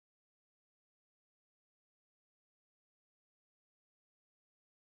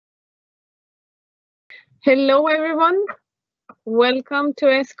Hello everyone, welcome to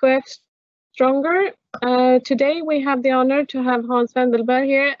SKFstronger. Today we have the honor to have Hans Wendeberg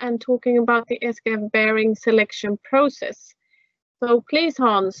here and talking about the SKF bearing selection process. So please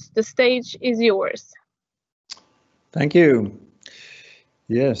Hans, the stage is yours. Thank you.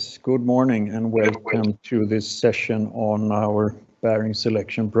 Yes, good morning and welcome to this session on our bearing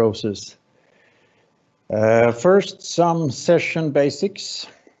selection process. First, some session basics.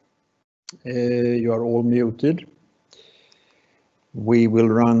 You are all muted. We will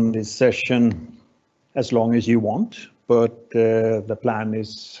run this session as long as you want, but the plan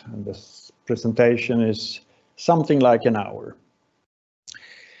is, and this presentation is something like an hour.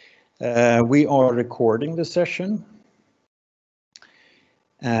 We are recording the session,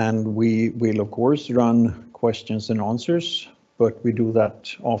 and we will of course run questions and answers, but we do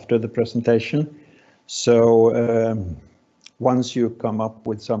that after the presentation. So once you come up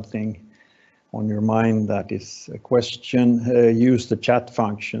with something on your mind that is a question, use the chat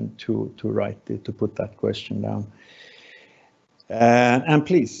function to write it, to put that question down. And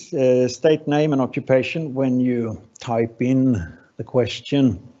please state name and occupation when you type in the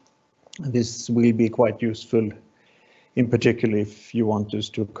question. This will be quite useful, in particular if you want us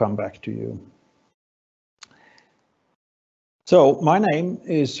to come back to you. So my name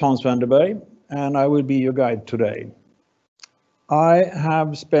is Hans Wendeberg and I will be your guide today. I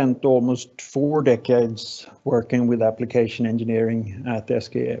have spent almost 4 decades working with application engineering at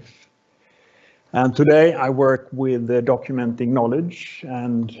SKF. And today I work with documenting knowledge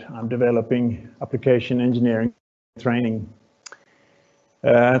and I'm developing application engineering training.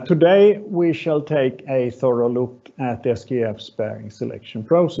 Today we shall take a thorough look at SKF's bearing selection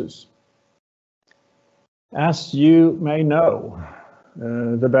process. As you may know,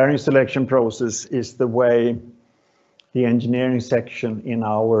 the bearing selection process is the way the engineering section in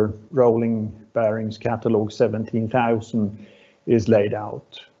our rolling bearings catalog 17,000 is laid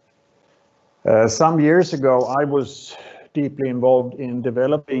out. Some years ago, I was deeply involved in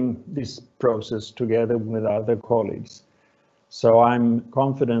developing this process together with other colleagues. So I'm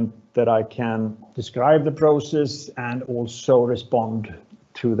confident that I can describe the process and also respond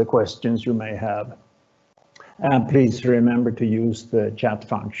to the questions you may have. And please remember to use the chat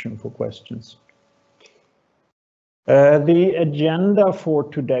function for questions. The agenda for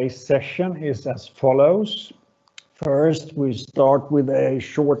today's session is as follows. First, we start with a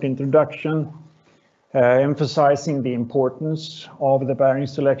short introduction, emphasizing the importance of the bearing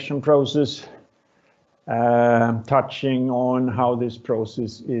selection process, touching on how this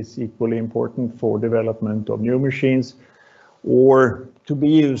process is equally important for development of new machines or to be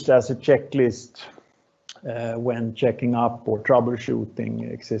used as a checklist when checking up or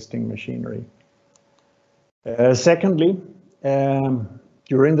troubleshooting existing machinery. Secondly,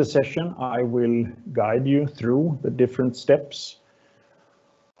 during the session, I will guide you through the different steps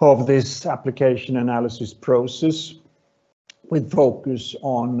of this application analysis process with focus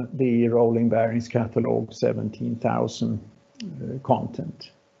on the rolling bearings catalog 17,000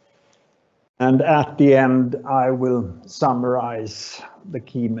 content. And at the end, I will summarize the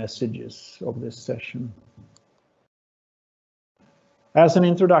key messages of this session. As an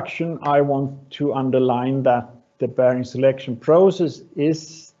introduction, I want to underline that the bearing selection process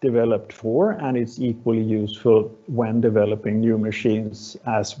is developed for and it's equally useful when developing new machines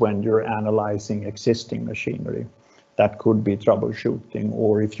as when you're analyzing existing machinery. That could be troubleshooting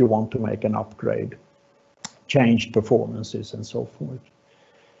or if you want to make an upgrade, change performances and so forth.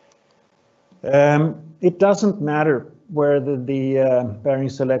 It doesn't matter whether the bearing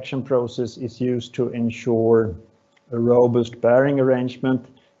selection process is used to ensure a robust bearing arrangement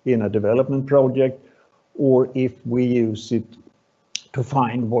in a development project, or if we use it to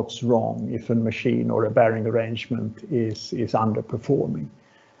find what's wrong if a machine or a bearing arrangement is underperforming.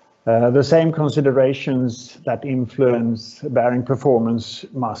 The same considerations that influence bearing performance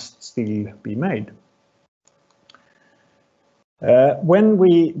must still be made. When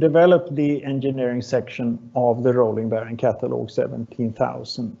we developed the engineering section of the rolling bearing catalog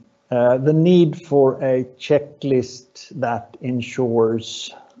 17,000, the need for a checklist that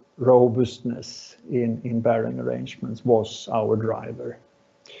ensures robustness in bearing arrangements was our driver.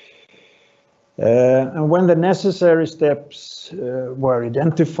 And when the necessary steps were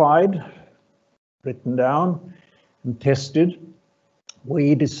identified, written down and tested,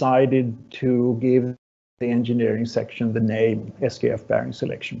 we decided to give the engineering section the name SKF bearing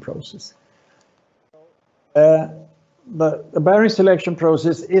selection process. The bearing selection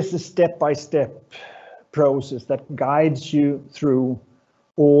process is a step-by-step process that guides you through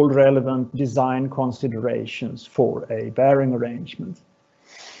all relevant design considerations for a bearing arrangement.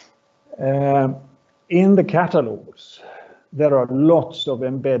 In the catalogs, there are lots of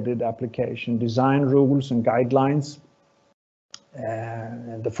embedded application design rules and guidelines.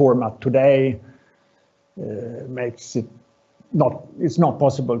 The format today makes it it's not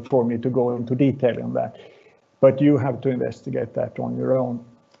possible for me to go into detail on that, but you have to investigate that on your own.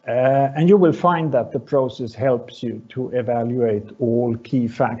 And you will find that the process helps you to evaluate all key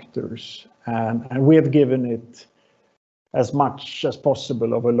factors, and we have given it as much as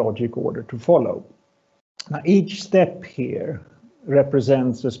possible of a logic order to follow. Now, each step here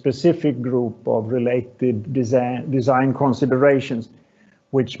represents a specific group of related design considerations,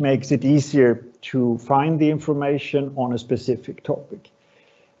 which makes it easier to find the information on a specific topic.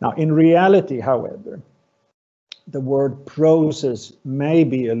 Now, in reality, however, the word process may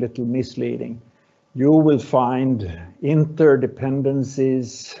be a little misleading. You will find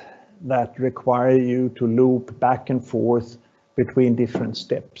interdependencies that require you to loop back and forth between different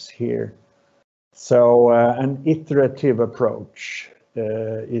steps here. So an iterative approach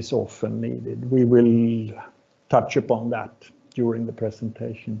is often needed. We will touch upon that during the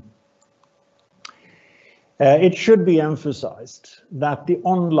presentation. It should be emphasized that the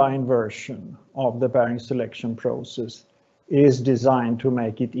online version of the bearing selection process is designed to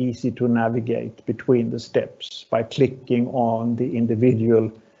make it easy to navigate between the steps by clicking on the individual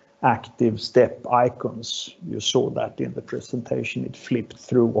active step icons. You saw that in the presentation, it flipped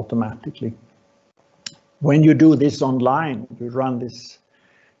through automatically. When you do this online, you run this,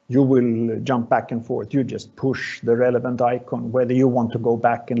 you will jump back and forth. You just push the relevant icon, whether you want to go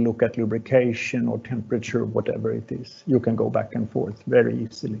back and look at lubrication or temperature, whatever it is. You can go back and forth very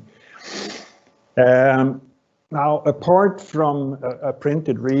easily. Now, apart from a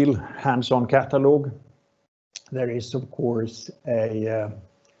printed real hands-on catalog, there is, of course, a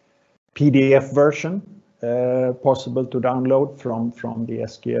PDF version possible to download from the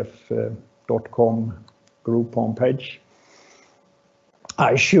skf.com group homepage.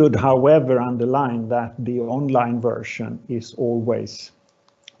 I should, however, underline that the online version is always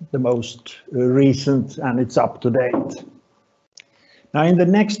the most recent and it's up to date. Now, in the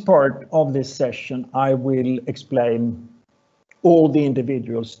next part of this session, I will explain all the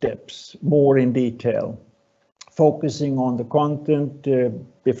individual steps more in detail, focusing on the content,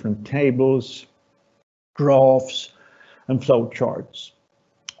 different tables, graphs, and flow charts.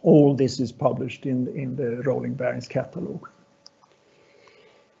 All this is published in the Rolling Bearings catalog.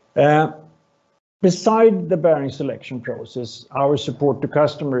 Beside the bearing selection process, our support to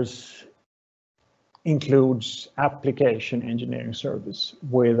customers includes application engineering service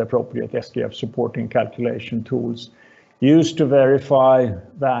with appropriate SKF supporting calculation tools used to verify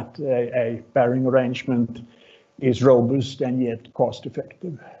that a bearing arrangement is robust and yet cost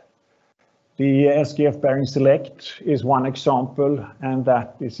effective. The SKF Bearing Select is one example, and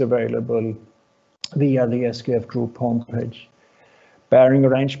that is available via the SKF Group homepage. Bearing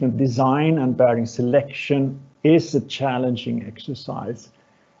arrangement design and bearing selection is a challenging exercise,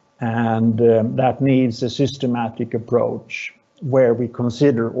 and that needs a systematic approach where we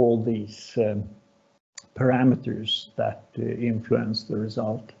consider all these parameters that influence the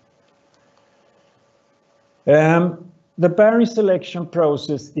result. The bearing selection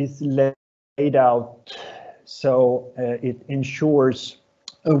process is laid out so it ensures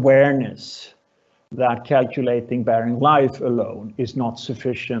awareness that calculating bearing life alone is not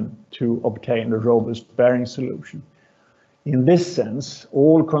sufficient to obtain a robust bearing solution. In this sense,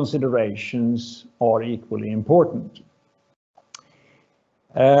 all considerations are equally important.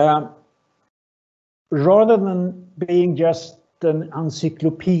 Rather than being just an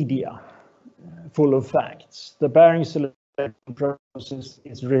encyclopedia full of facts, the bearing selection process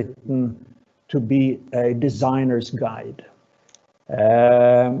is written to be a designer's guide.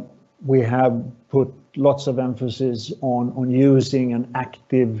 We have put lots of emphasis on using an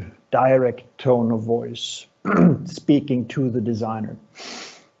active, direct tone of voice, speaking to the designer.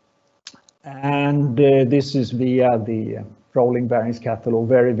 And this is via the Rolling Bearings catalog,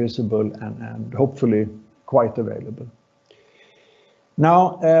 very visible and hopefully quite available.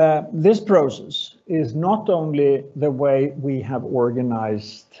 Now, this process is not only the way we have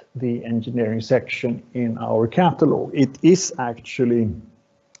organized the engineering section in our catalog, it is actually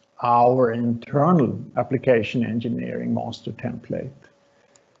our internal application engineering master template.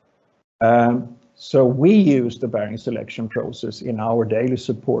 So we use the bearing selection process in our daily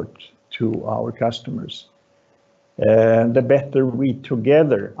support to our customers. The better we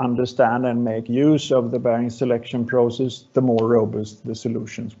together understand and make use of the bearing selection process, the more robust the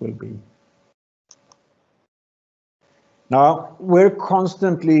solutions will be. Now, we're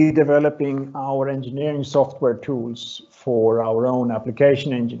constantly developing our engineering software tools for our own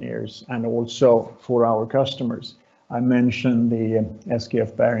application engineers and also for our customers. I mentioned the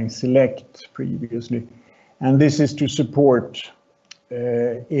SKF Bearing Select previously, and this is to support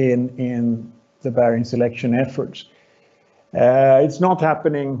in the bearing selection efforts. It's not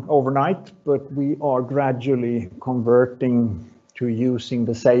happening overnight, but we are gradually converting to using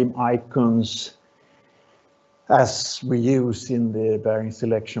the same icons as we use in the bearing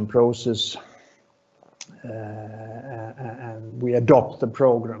selection process, and we adopt the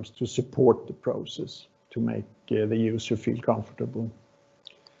programs to support the process to make the user feel comfortable.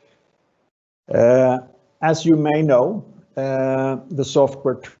 As you may know, the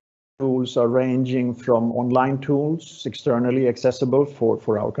software tools are ranging from online tools externally accessible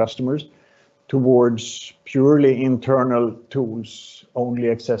for our customers towards purely internal tools only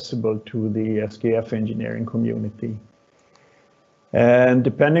accessible to the SKF engineering community. And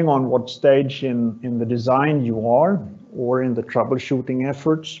depending on what stage in the design you are or in the troubleshooting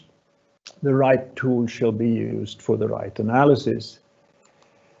efforts, the right tool shall be used for the right analysis.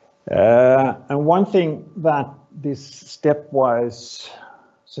 And one thing that this stepwise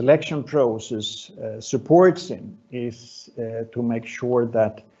selection process supports in is to make sure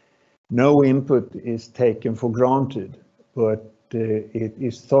that no input is taken for granted, but it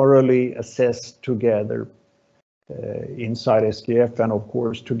is thoroughly assessed together inside SKF and of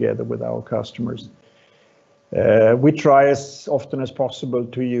course together with our customers. We try as often as possible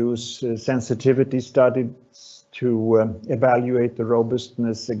to use sensitivity studies to evaluate the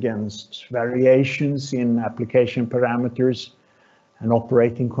robustness against variations in application parameters and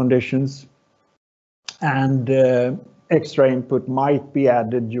operating conditions. And extra input might be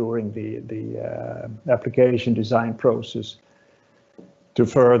added during the application design process to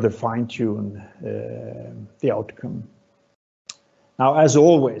further fine-tune the outcome. Now, as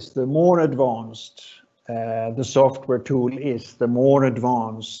always, the more advanced the software tool is, the more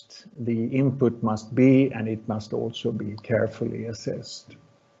advanced the input must be, and it must also be carefully assessed.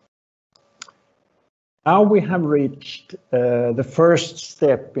 Now we have reached the first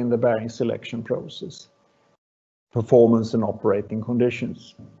step in the bearing selection process: performance and operating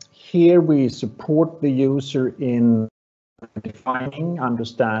conditions. Here we support the user in defining,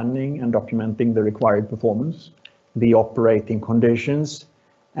 understanding, and documenting the required performance, the operating conditions,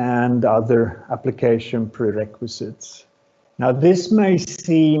 and other application prerequisites. Now, this may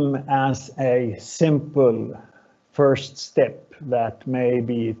seem as a simple first step that may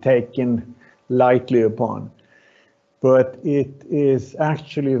be taken lightly upon, but it is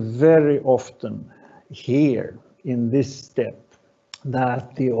actually very often here in this step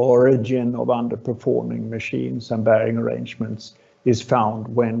that the origin of underperforming machines and bearing arrangements is found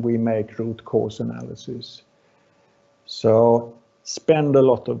when we make root cause analysis. So spend a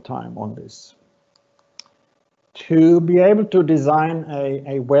lot of time on this. To be able to design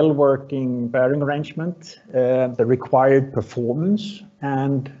a well-working bearing arrangement, the required performance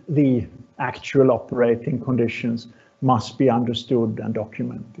and the actual operating conditions must be understood and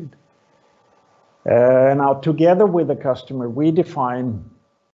documented. Now, together with the customer, we define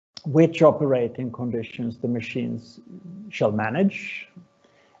which operating conditions the machines shall manage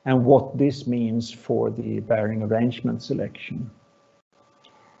and what this means for the bearing arrangement selection.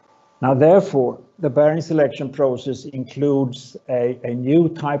 Now, therefore, the bearing selection process includes a new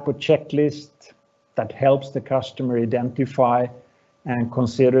type of checklist that helps the customer identify and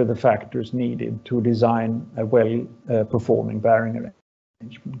consider the factors needed to design a well-performing bearing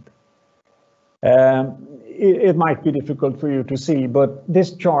arrangement. It might be difficult for you to see, but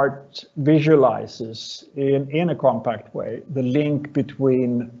this chart visualizes in a compact way the link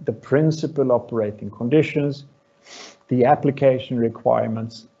between the principal operating conditions, the application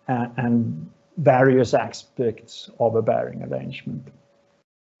requirements, and various aspects of a bearing arrangement.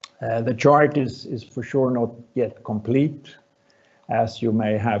 The chart is for sure not yet complete, as you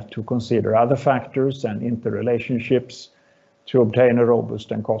may have to consider other factors and interrelationships to obtain a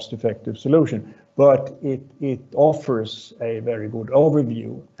robust and cost-effective solution. But it offers a very good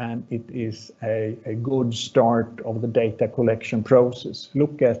overview, and it is a good start of the data collection process.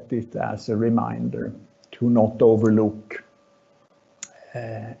 Look at it as a reminder to not overlook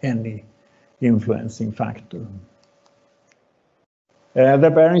any influencing factor.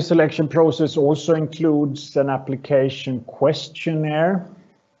 The bearing selection process also includes an application questionnaire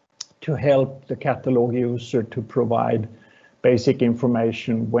to help the catalog user to provide basic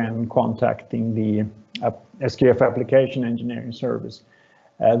information when contacting the SKF Application Engineering Service.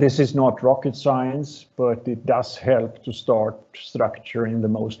 This is not rocket science, but it does help to start structuring the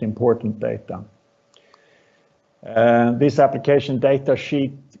most important data. This application data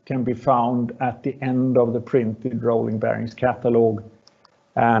sheet can be found at the end of the printed rolling bearings catalog,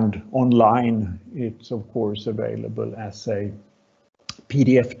 and online it's of course available as a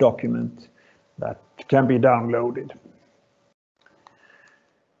PDF document that can be downloaded.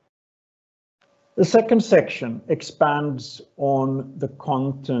 The second section expands on the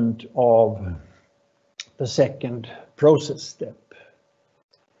content of the second process step.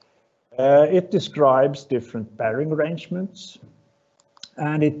 It describes different bearing arrangements,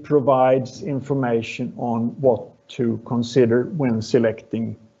 and it provides information on what to consider when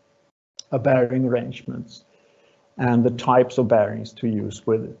selecting a bearing arrangement and the types of bearings to use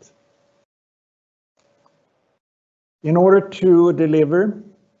with it. In order to deliver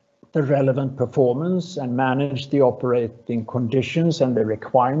the relevant performance and manage the operating conditions and the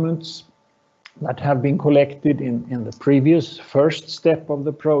requirements that have been collected in the previous first step of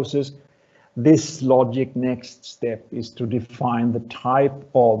the process, this logic next step is to define the type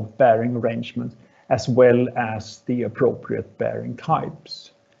of bearing arrangement as well as the appropriate bearing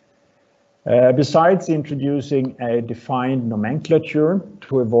types. Besides introducing a defined nomenclature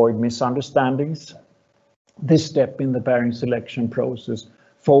to avoid misunderstandings, this step in the bearing selection process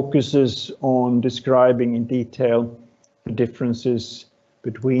focuses on describing in detail the differences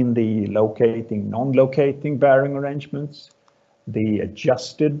between the locating, non-locating bearing arrangements, the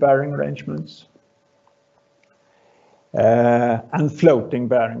adjusted bearing arrangements, and floating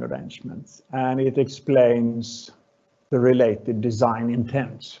bearing arrangements. And it explains the related design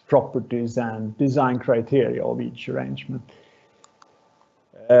intents, properties, and design criteria of each arrangement.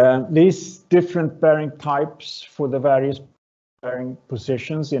 These different bearing types for the various bearing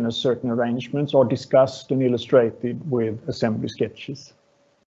positions in a certain arrangements are discussed and illustrated with assembly sketches.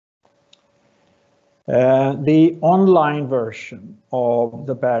 The online version of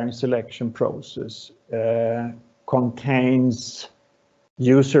the bearing selection process contains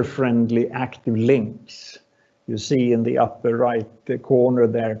user-friendly active links. You see in the upper right corner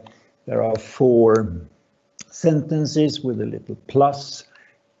there are 4 sentences with a little plus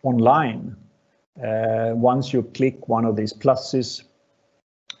online. Once you click one of these pluses,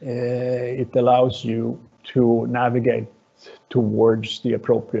 it allows you to navigate towards the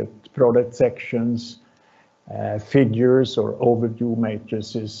appropriate product sections, figures or overview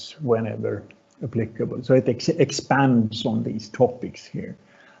matrices whenever applicable. So it expands on these topics here.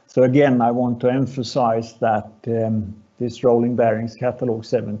 So again, I want to emphasize that this rolling bearings catalog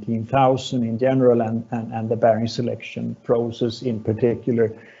 17,000 in general and the bearing selection process in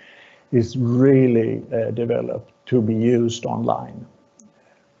particular is really developed to be used online.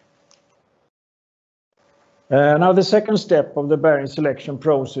 Now the second step of the bearing selection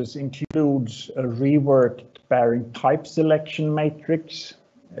process includes a reworked bearing type selection matrix.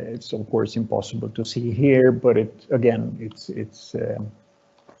 It's of course impossible to see here, but it's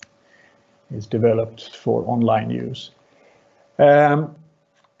developed for online use.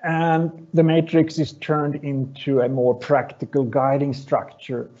 And the matrix is turned into a more practical guiding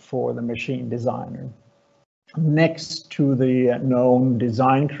structure for the machine designer. Next to the known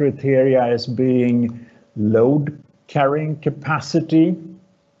design criteria as being load carrying capacity,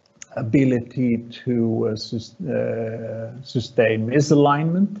 ability to sustain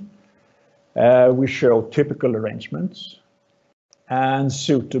misalignment, we show typical arrangements and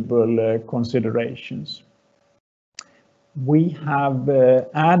suitable considerations. We have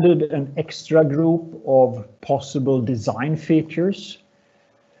added an extra group of possible design features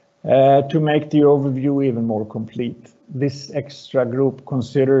to make the overview even more complete. This extra group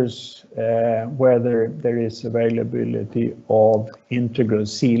considers whether there is availability of integral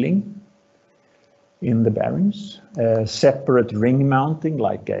sealing in the bearings, separate ring mounting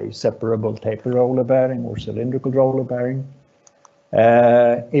like a separable taper roller bearing or cylindrical roller bearing,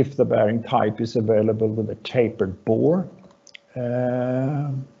 if the bearing type is available with a tapered bore,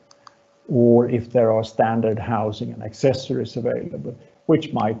 or if there are standard housing and accessories available,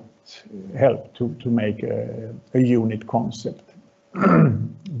 which might help to make a unit concept,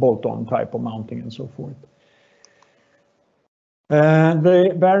 bolt-on type of mounting and so forth.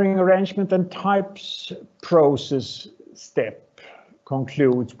 The bearing arrangement and types process step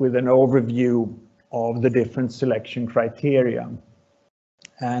concludes with an overview of the different selection criteria.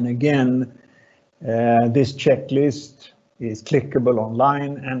 And again, this checklist is clickable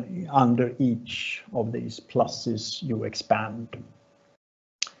online, and under each of these pluses you expand.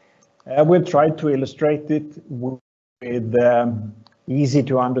 We've tried to illustrate it with easy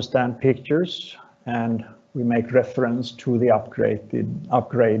to understand pictures, and we make reference to the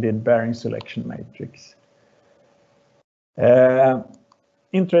upgraded bearing selection matrix.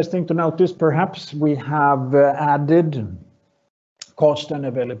 interesting to notice, perhaps, we have added cost and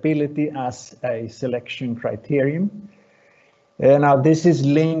availability as a selection criterion. Now this is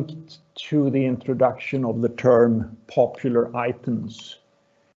linked to the introduction of the term popular items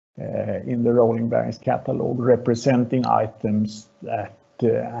in the rolling bearings catalog, representing items that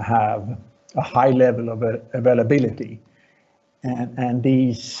have a high level of availability. And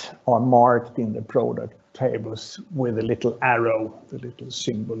these are marked in the product tables with a little arrow, the little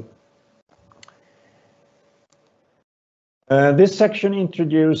symbol. This section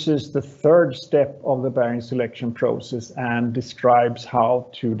introduces the third step of the bearing selection process and describes how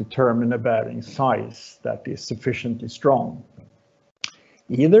to determine a bearing size that is sufficiently strong,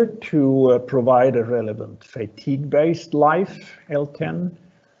 either to provide a relevant fatigue-based life, L10,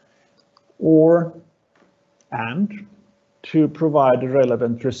 and to provide a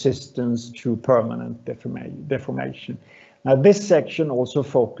relevant resistance to permanent deformation. Now, this section also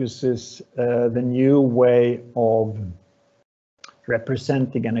focuses the new way of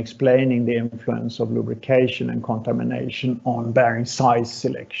representing and explaining the influence of lubrication and contamination on bearing size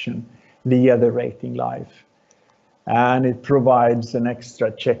selection via the rating life. And it provides an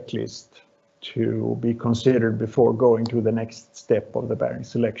extra checklist to be considered before going to the next step of the bearing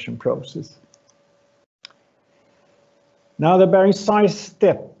selection process. Now, the bearing size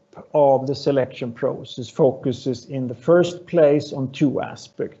step of the selection process focuses in the first place on two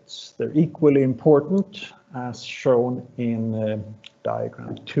aspects. They're equally important, as shown in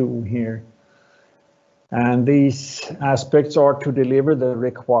diagram 2 here. And these aspects are to deliver the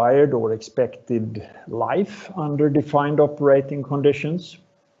required or expected life under defined operating conditions,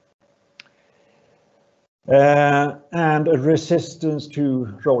 and a resistance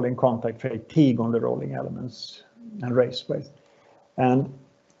to rolling contact fatigue on the rolling elements and raceways. And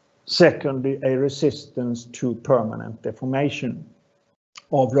secondly, a resistance to permanent deformation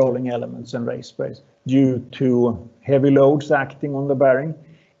of rolling elements and raceways due to heavy loads acting on the bearing,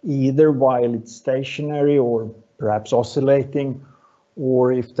 either while it's stationary or perhaps oscillating,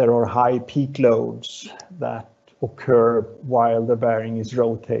 or if there are high peak loads that occur while the bearing is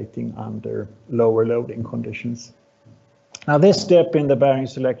rotating under lower loading conditions. Now, this step in the bearing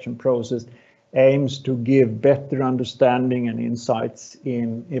selection process aims to give better understanding and insights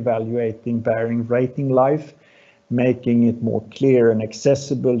in evaluating bearing rating life, making it more clear and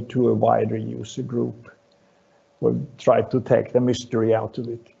accessible to a wider user group. We'll try to take the mystery out of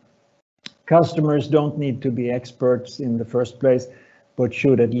it. Customers don't need to be experts in the first place, but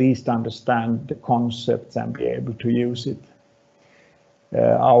should at least understand the concepts and be able to use it.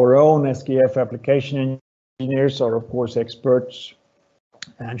 Our own SKF application engineers are, of course, experts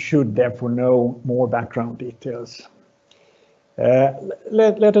and should therefore know more background details.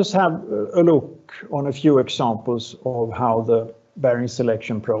 Let us have a look on a few examples of how the bearing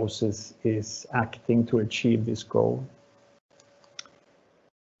selection process is acting to achieve this goal.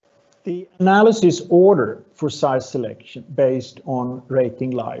 The analysis order for size selection based on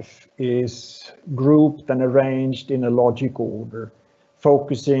rating life is grouped and arranged in a logic order,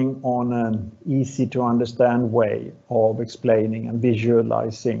 focusing on an easy to understand way of explaining and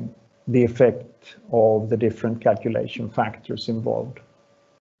visualizing the effect of the different calculation factors involved.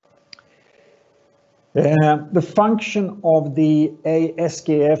 The function of the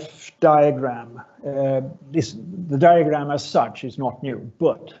SKF diagram, the diagram as such is not new,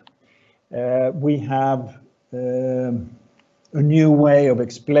 but we have a new way of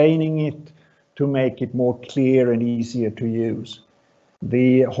explaining it to make it more clear and easier to use.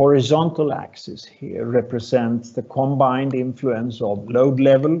 The horizontal axis here represents the combined influence of load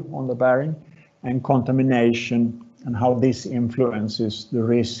level on the bearing and contamination and how this influences the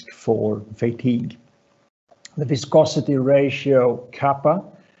risk for fatigue. The viscosity ratio kappa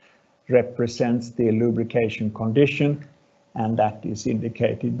represents the lubrication condition, and that is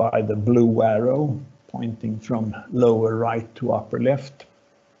indicated by the blue arrow pointing from lower right to upper left,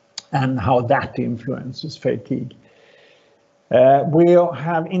 and how that influences fatigue. We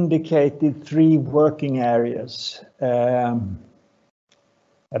have indicated 3 working areas, a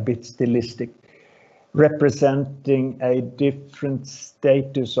bit stylistic, representing a different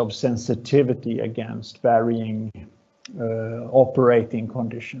status of sensitivity against varying operating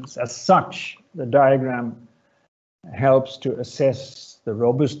conditions. As such, the diagram helps to assess the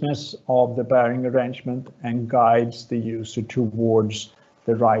robustness of the bearing arrangement and guides the user towards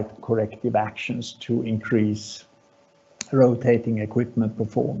the right corrective actions to increase rotating equipment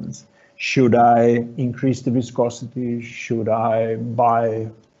performance. Should I increase the viscosity? Should I buy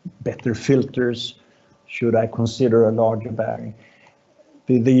better filters? Should I consider a larger bearing?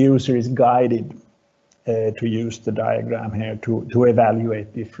 The user is guided to use the diagram here to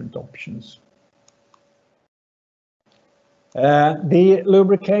evaluate different options. The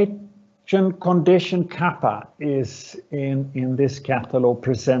lubrication condition kappa is in this catalog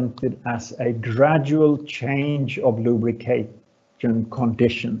presented as a gradual change of lubrication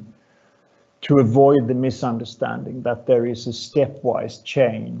condition to avoid the misunderstanding that there is a stepwise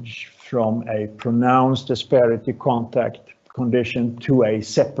change from a pronounced asperity contact condition to a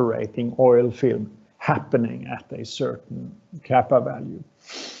separating oil film happening at a certain kappa value.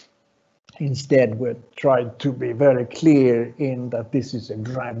 Instead, we tried to be very clear in that this is a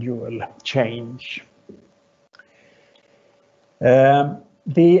gradual change.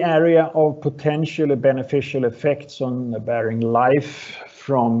 The area of potentially beneficial effects on the bearing life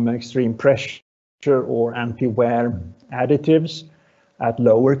from extreme pressure or anti-wear additives at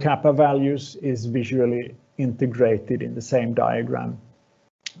lower kappa values is visually integrated in the same diagram.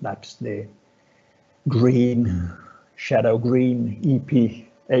 That's the green, shadow green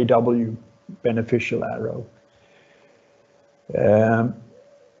EPAW beneficial arrow.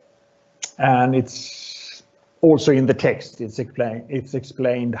 And it's also in the text, it's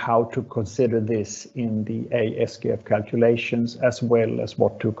explained how to consider this in the SKF calculations, as well as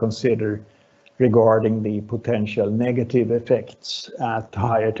what to consider regarding the potential negative effects at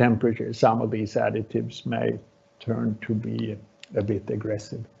higher temperatures. Some of these additives may turn to be a bit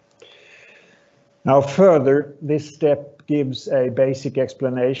aggressive. Now further, this step gives a basic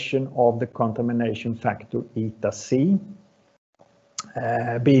explanation of the contamination factor eta C,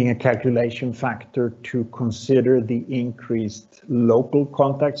 being a calculation factor to consider the increased local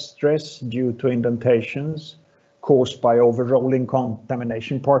contact stress due to indentations caused by overrolling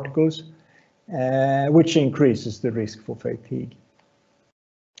contamination particles, which increases the risk for fatigue.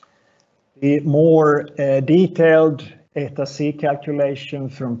 The more detailed eta C calculation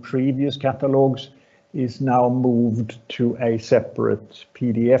from previous catalogs is now moved to a separate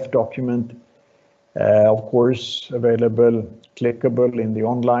PDF document, of course available, clickable in the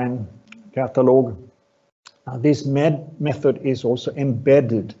online catalog. This method is also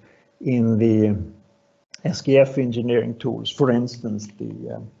embedded in the SKF engineering tools, for instance,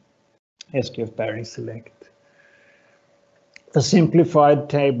 the SKF Bearing Select. The simplified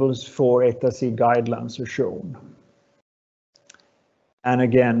tables for eta C guidelines are shown. And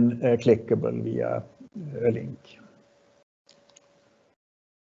again, clickable via a link.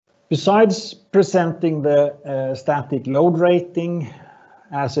 Besides presenting the static load rating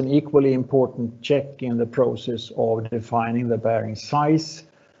as an equally important check in the process of defining the bearing size,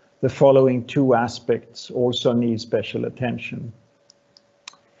 the following two aspects also need special attention.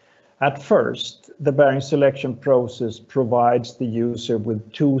 At first, the bearing selection process provides the user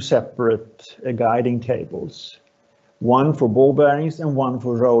with two separate guiding tables, one for ball bearings and one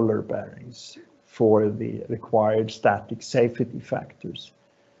for roller bearings for the required static safety factors.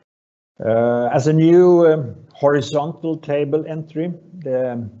 As a new horizontal table entry,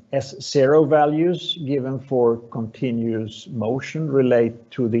 the S0 values given for continuous motion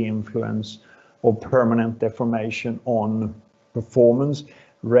relate to the influence of permanent deformation on performance,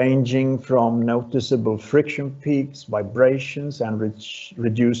 ranging from noticeable friction peaks, vibrations, and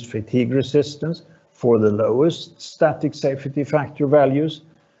reduced fatigue resistance for the lowest static safety factor values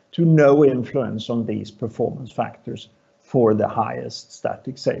to no influence on these performance factors for the highest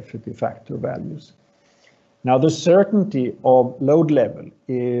static safety factor values. Now, the certainty of load level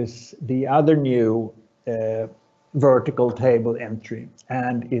is the other new vertical table entry,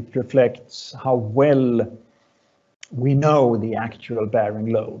 and it reflects how well we know the actual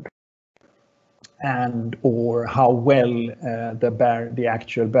bearing load and or how well the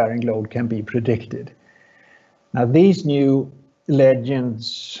actual bearing load can be predicted. Now, these new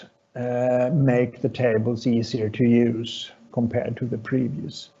legends make the tables easier to use compared to the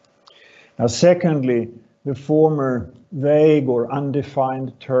previous. Now, secondly, the former vague or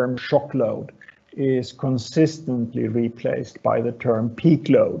undefined term shock load is consistently replaced by the term peak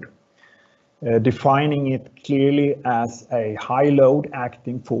load, defining it clearly as a high load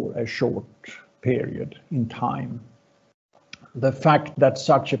acting for a short period in time. The fact that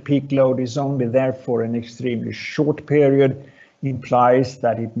such a peak load is only there for an extremely short period implies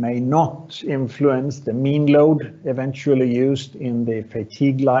that it may not influence the mean load eventually used in the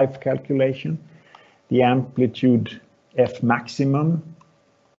fatigue life calculation. The amplitude F maximum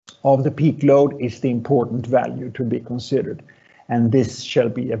of the peak load is the important value to be considered, and this shall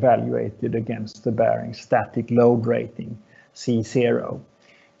be evaluated against the bearing static load rating C0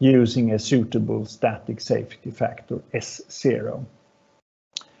 using a suitable static safety factor S0.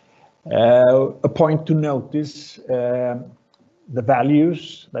 A point to notice, the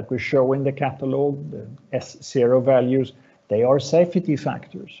values that we show in the catalog, the S0 values, they are safety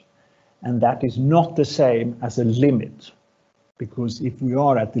factors. And that is not the same as a limit, because if we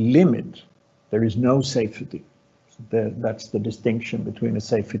are at the limit, there is no safety. So that's the distinction between a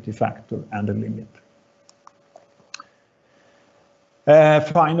safety factor and a limit.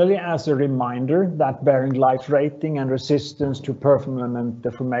 Finally, as a reminder that bearing life rating and resistance to permanent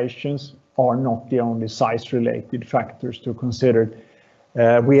deformations are not the only size-related factors to consider.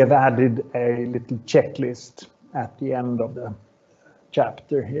 We have added a little checklist at the end of the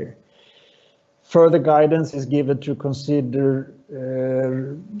chapter here. Further guidance is given to consider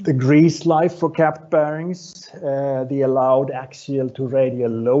the grease life for capped bearings, the allowed axial to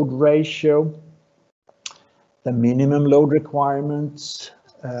radial load ratio, the minimum load requirements,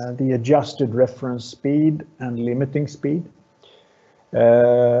 the adjusted reference speed and limiting speed,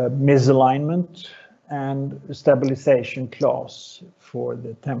 misalignment, and stabilization class for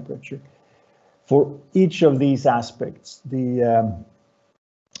the temperature. For each of these aspects, the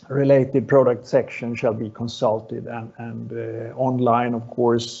related product section shall be consulted, and online, of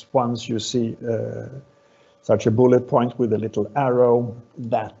course, once you see such a bullet point with a little arrow,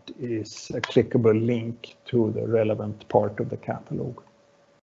 that is a clickable link to the relevant part of the catalog.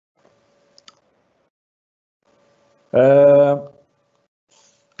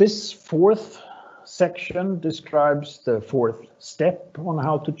 This fourth section describes the fourth step on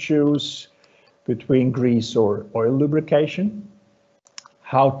how to choose between grease or oil lubrication,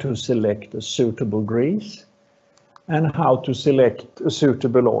 how to select a suitable grease, and how to select a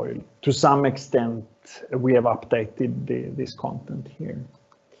suitable oil. To some extent, we have updated this content here.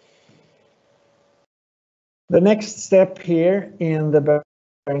 The next step here in the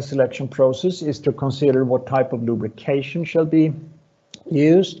bearing selection process is to consider what type of lubrication shall be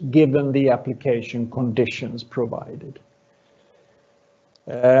used given the application conditions provided.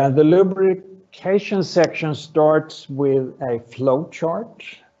 The lubrication section starts with a flow chart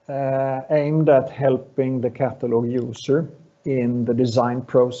aimed at helping the catalog user in the design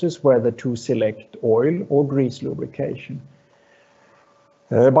process whether to select oil or grease lubrication.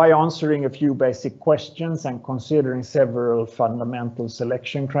 By answering a few basic questions and considering several fundamental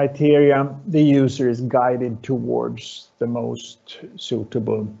selection criteria, the user is guided towards the most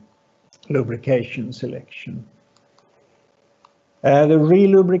suitable lubrication selection. The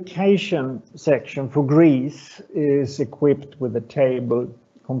relubrication section for grease is equipped with a table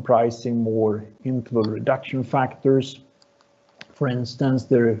comprising more interval reduction factors. For instance,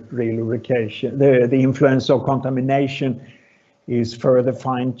 the relubrication, the influence of contamination is further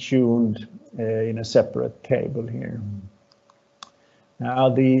fine-tuned in a separate table here. Now,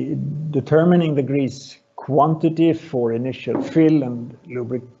 determining the grease quantity for initial fill and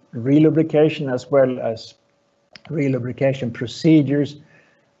relubrication, as well as relubrication procedures,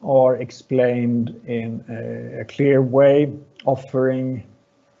 are explained in a clear way, offering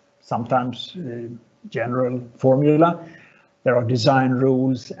sometimes general formula. There are design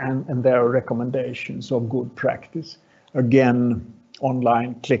rules and there are recommendations of good practice. Again,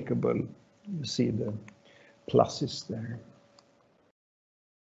 online clickable. You see the pluses there.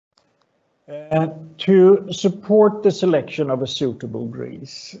 To support the selection of a suitable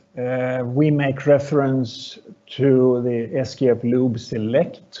grease, we make reference to the SKF Lube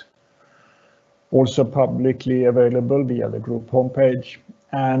Select, also publicly available via the group homepage,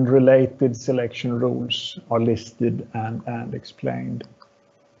 and related selection rules are listed and explained.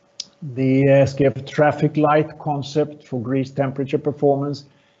 The SKF traffic light concept for grease temperature performance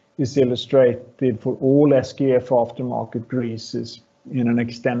is illustrated for all SKF aftermarket greases in an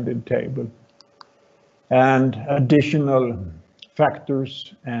extended table. And additional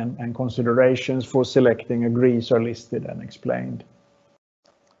factors and considerations for selecting a grease are listed and explained.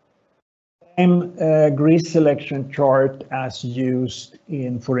 Same grease selection chart as used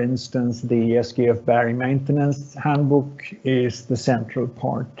in, for instance, the SKF bearing maintenance handbook is the central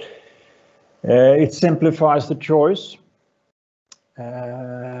part. It simplifies the choice,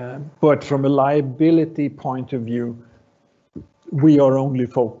 but from a liability point of view, we are only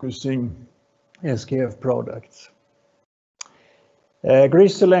focusing SKF products.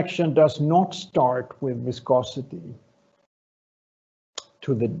 Grease selection does not start with viscosity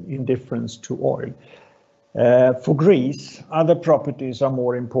to the indifference to oil. For grease, other properties are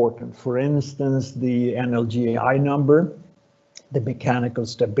more important. For instance, the NLGI number, the mechanical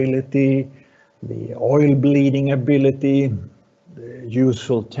stability, the oil bleeding ability, the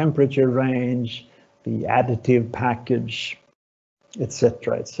useful temperature range, the additive package,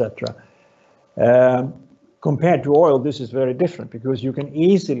 etc., etc. Compared to oil, this is very different because you can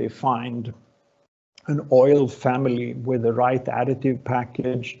easily find an oil family with the right additive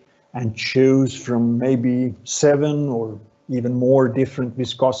package and choose from maybe 7 or even more different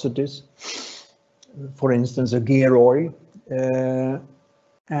viscosities. For instance, a gear oil.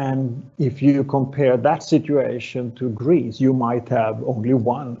 And if you compare that situation to grease, you might have only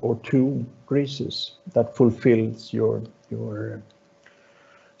 1 or 2 greases that fulfills your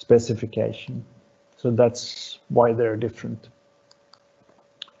specification. So that's why they're different.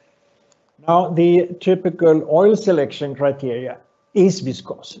 Now, the typical oil selection criteria is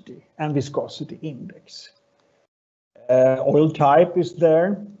viscosity and viscosity index. Oil type is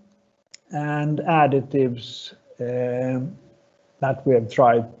there, and additives that we have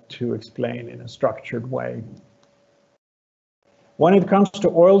tried to explain in a structured way. When it comes to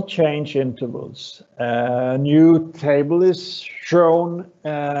oil change intervals, a new table is shown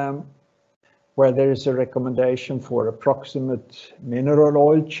where there is a recommendation for approximate mineral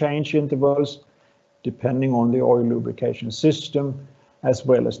oil change intervals depending on the oil lubrication system, as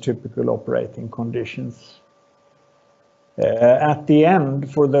well as typical operating conditions. At the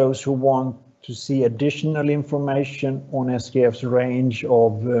end, for those who want to see additional information on SKF's range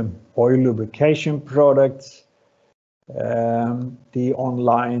of oil lubrication products, the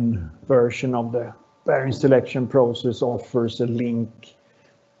online version of the bearing selection process offers a link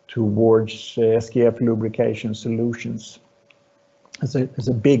towards SKF lubrication solutions. It's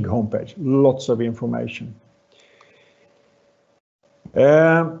a big homepage, lots of information.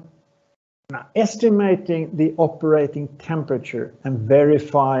 Now, estimating the operating temperature and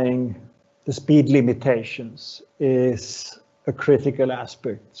verifying the speed limitations is a critical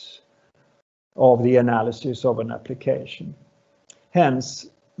aspect of the analysis of an application. Hence,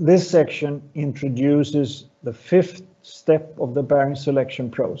 this section introduces the 5th step of the bearing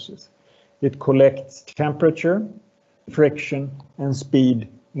selection process. It collects temperature, friction, and speed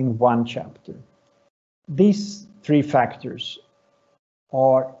in one chapter. These 3 factors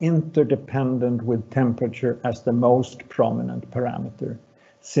are interdependent with temperature as the most prominent parameter,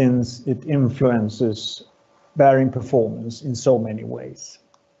 since it influences bearing performance in so many ways.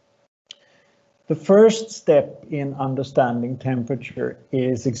 The first step in understanding temperature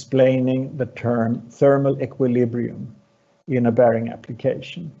is explaining the term thermal equilibrium in a bearing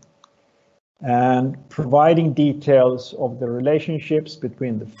application and providing details of the relationships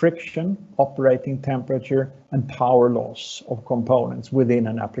between the friction, operating temperature, and power loss of components within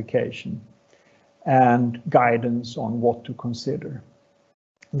an application, and guidance on what to consider.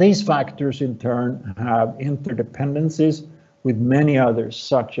 These factors in turn have interdependencies with many others,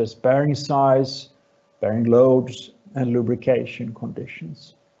 such as bearing size, bearing loads, and lubrication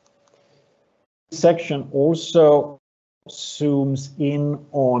conditions. This section also zooms in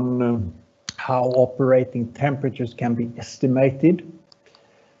on how operating temperatures can be estimated,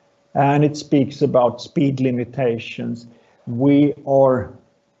 and it speaks about speed limitations. We are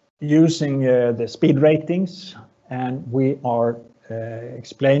using the speed ratings, and we are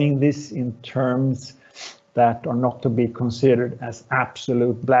explaining this in terms that are not to be considered as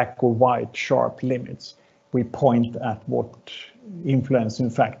absolute black or white sharp limits. We point at what influencing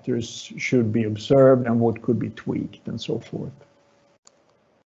factors should be observed and what could be tweaked and so forth.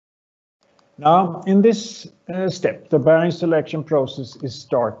 Now, in this step, the bearing selection process is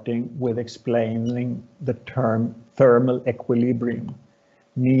starting with explaining the term thermal equilibrium,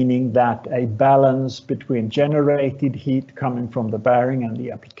 meaning that a balance between generated heat coming from the bearing and the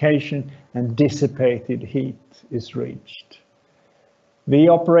application and dissipated heat is reached. The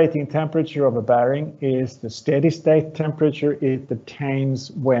operating temperature of a bearing is the steady state temperature it attains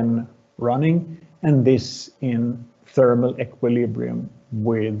when running, and this in thermal equilibrium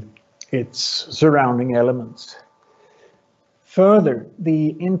with its surrounding elements. Further,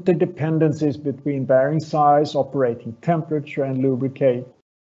 the interdependencies between bearing size, operating temperature, and lubricate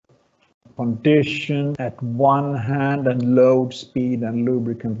condition at one hand and load, speed, and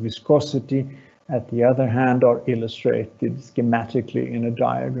lubricant viscosity at the other hand are illustrated schematically in a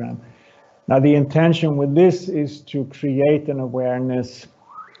diagram. Now, the intention with this is to create an awareness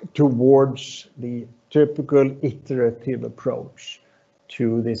towards the typical iterative approach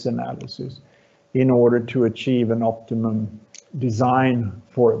to this analysis in order to achieve an optimum design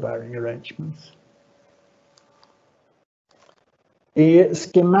for bearing arrangements. A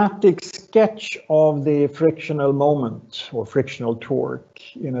schematic sketch of the frictional moment or frictional torque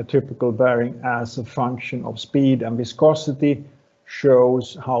in a typical bearing as a function of speed and viscosity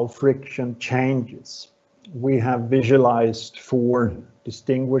shows how friction changes. We have visualized 4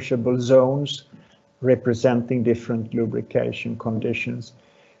 distinguishable zones representing different lubrication conditions.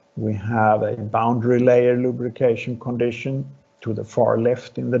 We have a boundary layer lubrication condition to the far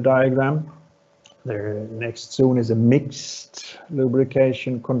left in the diagram. The next zone is a mixed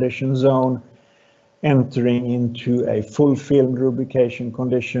lubrication condition zone, entering into a full film lubrication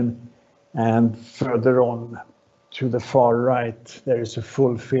condition, and further on to the far right there is a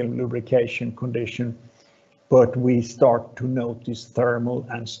full film lubrication condition, but we start to notice thermal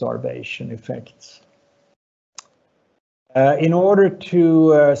and starvation effects. In order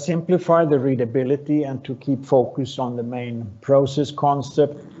to simplify the readability and to keep focus on the main process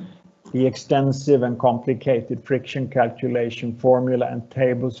concept, the extensive and complicated friction calculation formula and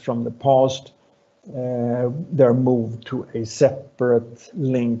tables from the past, they're moved to a separate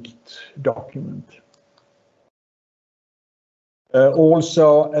linked document.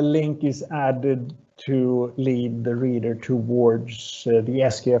 Also, a link is added to lead the reader towards the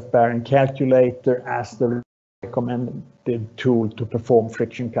SKF bearing calculator as the recommended tool to perform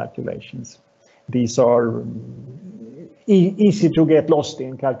friction calculations. These are easy to get lost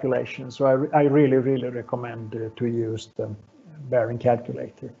in calculations, so I really recommend to use the bearing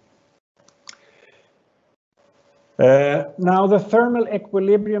calculator. Now the thermal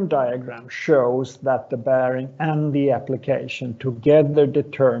equilibrium diagram shows that the bearing and the application together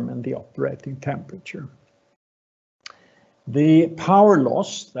determine the operating temperature. The power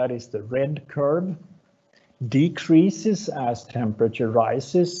loss, that is the red curve, decreases as temperature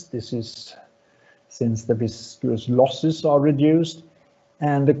rises. This is since the viscous losses are reduced,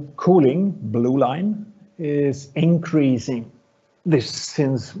 and the cooling, blue line, is increasing. This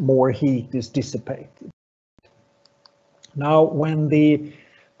since more heat is dissipated. Now, when the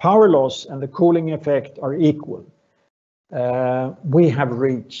power loss and the cooling effect are equal, we have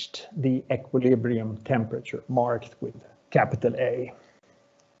reached the equilibrium temperature marked with capital A.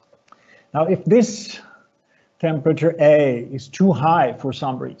 Now, if this temperature A is too high for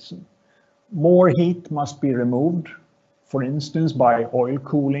some reason, more heat must be removed, for instance, by oil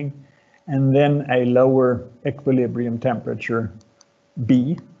cooling, and then a lower equilibrium temperature,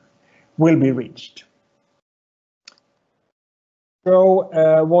 B, will be reached. So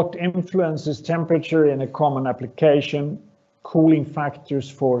what influences temperature in a common application? Cooling factors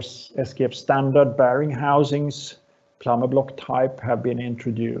for SKF standard bearing housings, plumber block type, have been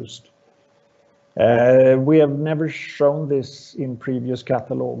introduced. We have never shown this in previous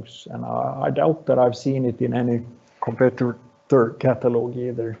catalogs, and I doubt that I've seen it in any competitor catalog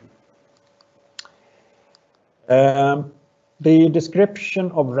either. The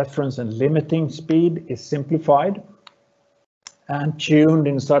description of reference and limiting speed is simplified and tuned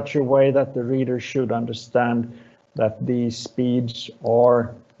in such a way that the reader should understand that these speeds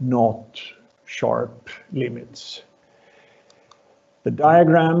are not sharp limits. The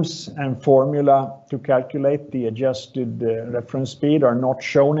diagrams and formula to calculate the adjusted reference speed are not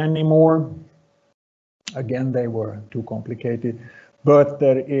shown anymore. Again, they were too complicated, but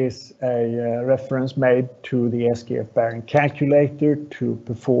there is a reference made to the SKF bearing calculator to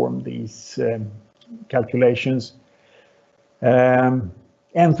perform these calculations,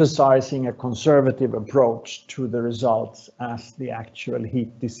 emphasizing a conservative approach to the results as the actual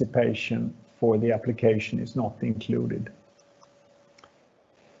heat dissipation for the application is not included.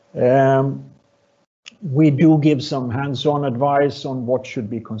 We do give some hands-on advice on what should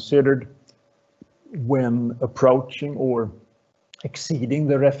be considered when approaching or exceeding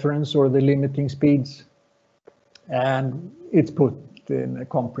the reference or the limiting speeds, and it's put in a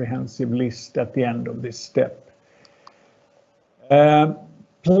comprehensive list at the end of this step.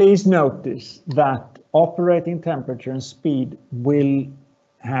 Please notice that operating temperature and speed will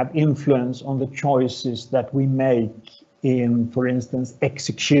have influence on the choices that we make in, for instance,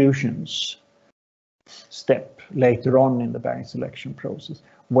 executions step later on in the bearing selection process,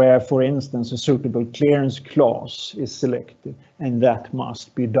 where, for instance, a suitable clearance class is selected, and that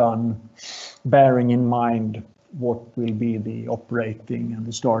must be done bearing in mind what will be the operating and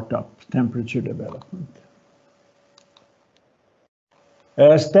the startup temperature development.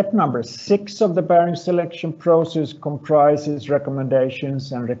 Step number 6 of the bearing selection process comprises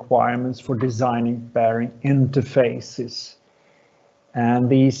recommendations and requirements for designing bearing interfaces. And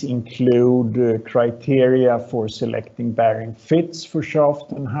these include criteria for selecting bearing fits for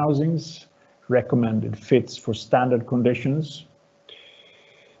shaft and housings, recommended fits for standard conditions,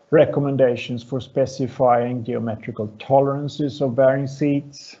 recommendations for specifying geometrical tolerances of bearing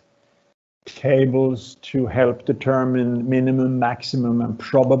seats, tables to help determine minimum, maximum, and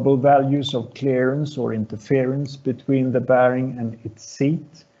probable values of clearance or interference between the bearing and its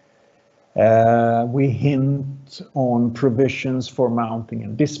seat. We hint on provisions for mounting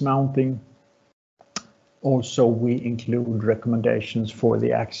and dismounting. Also, we include recommendations for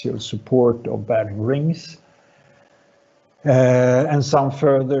the axial support of bearing rings. and some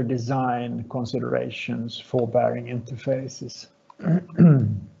further design considerations for bearing interfaces.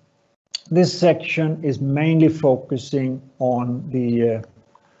 This section is mainly focusing on the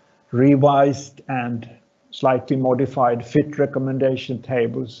revised and slightly modified fit recommendation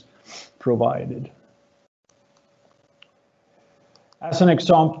tables provided. As an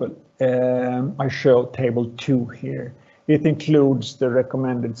example, I show table 2 here. It includes the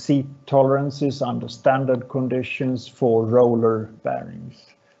recommended seat tolerances under standard conditions for roller bearings.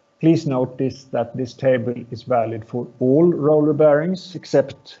 Please notice that this table is valid for all roller bearings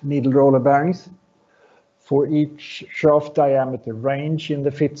except needle roller bearings. For each shaft diameter range in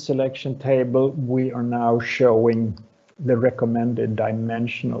the fit selection table, we are now showing the recommended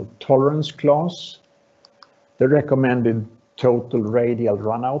dimensional tolerance class, the recommended total radial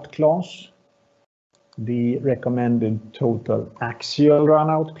runout class, the recommended total axial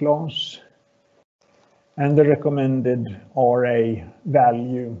runout class, and the recommended RA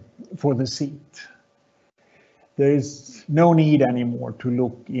value for the seat. There is no need anymore to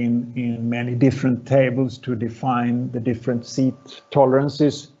look in many different tables to define the different seat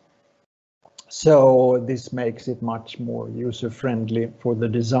tolerances. So this makes it much more user-friendly for the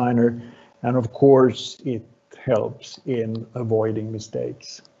designer, and of course it helps in avoiding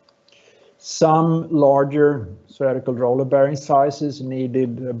mistakes. Some larger spherical roller bearing sizes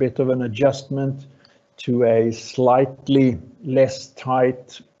needed a bit of an adjustment to a slightly less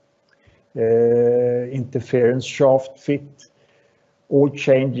tight interference shaft fit. All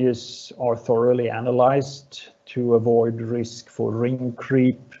changes are thoroughly analyzed to avoid risk for ring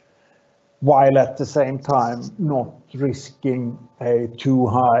creep, while at the same time not risking a too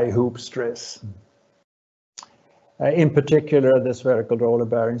high hoop stress. In particular, the spherical roller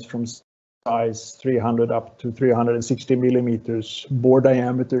bearings from size 300 up to 360 millimeters bore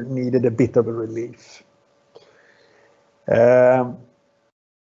diameter needed a bit of a relief.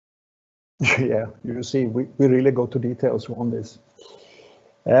 Yeah, you see, we really go to details on this.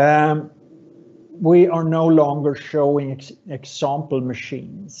 We are no longer showing example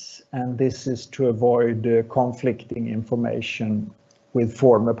machines, and this is to avoid conflicting information with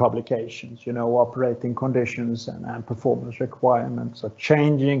former publications. You know, operating conditions and performance requirements are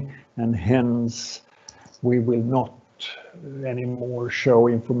changing, and hence we will not anymore show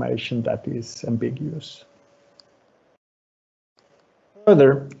information that is ambiguous.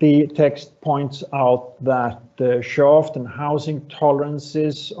 Further, the text points out that the shaft and housing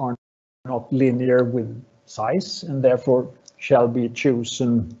tolerances are not linear with size and therefore shall be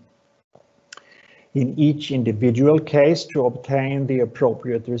chosen in each individual case to obtain the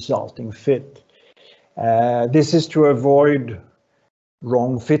appropriate resulting fit. This is to avoid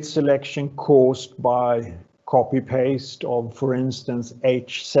wrong fit selection caused by copy-paste of, for instance,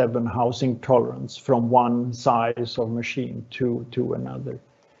 H7 housing tolerance from one size of machine to another.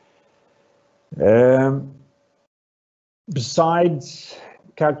 Besides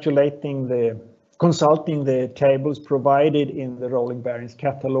consulting the tables provided in the rolling bearings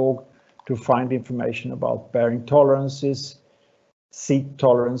catalog to find information about bearing tolerances, seat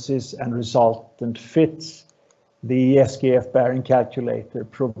tolerances, and resultant fits, the SKF bearing calculator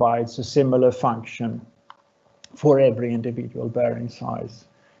provides a similar function for every individual bearing size.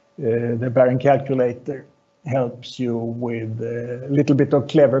 The bearing calculator helps you with a little bit of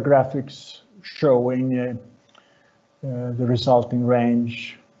clever graphics showing the resulting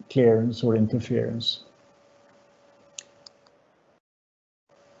range, clearance, or interference.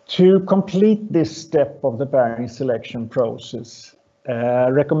 To complete this step of the bearing selection process,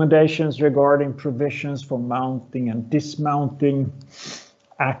 recommendations regarding provisions for mounting and dismounting,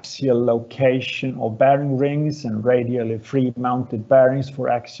 axial location of bearing rings, and radially free mounted bearings for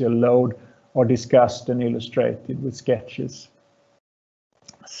axial load are discussed and illustrated with sketches.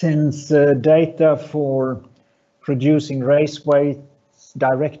 Since data for producing race weights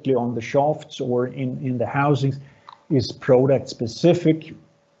directly on the shafts or in the housings is product specific,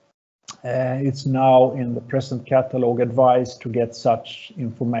 it's now in the present catalog advised to get such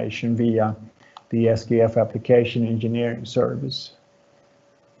information via the SKF Application Engineering Service.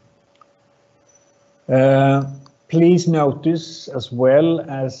 Please notice, as well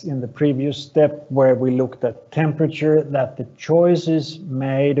as in the previous step where we looked at temperature, that the choices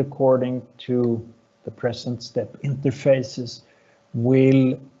made according to the present step interfaces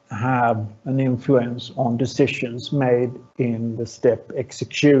will have an influence on decisions made in the step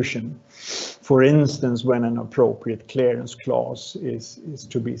execution. For instance, when an appropriate clearance class is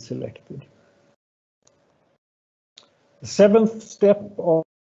to be selected. The seventh step of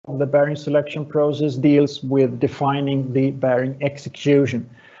the bearing selection process deals with defining the bearing execution.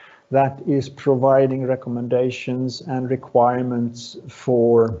 that is providing recommendations and requirements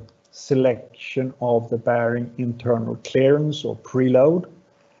for selection of the bearing internal clearance or preload,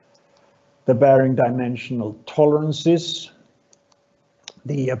 the bearing dimensional tolerances,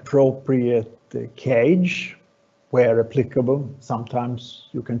 the appropriate cage where applicable. Sometimes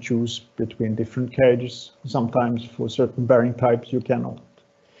you can choose between different cages, sometimes for certain bearing types you cannot.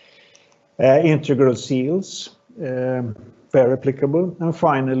 Integral seals, where applicable, and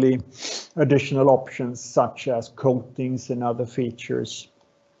finally additional options such as coatings and other features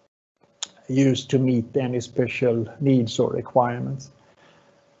used to meet any special needs or requirements.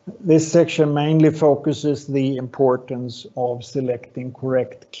 This section mainly focuses the importance of selecting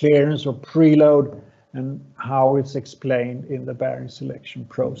correct clearance or preload and how it's explained in the bearing selection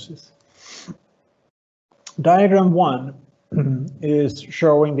process. Diagram 1 is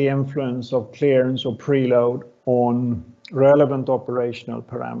showing the influence of clearance or preload on relevant operational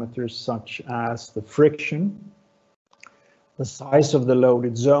parameters such as the friction, the size of the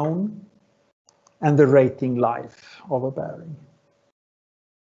loaded zone, and the rating life of a bearing.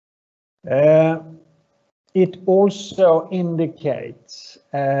 It also indicates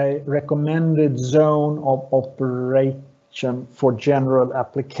a recommended zone of operation for general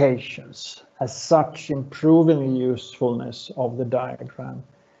applications, as such improving the usefulness of the diagram,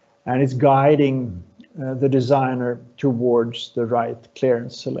 and it's guiding the designer towards the right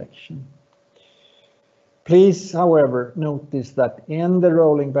clearance selection. Please, however, notice that in the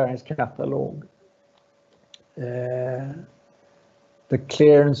rolling bearings catalog, the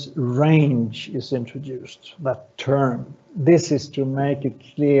clearance range is introduced, that term. This is to make it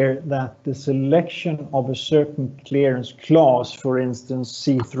clear that the selection of a certain clearance class, for instance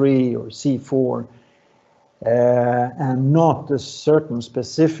C3 or C4, and not a certain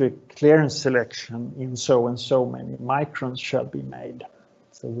specific clearance selection in so and so many microns shall be made.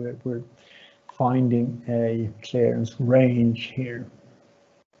 So we're finding a clearance range here.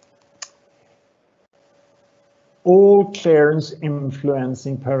 All clearance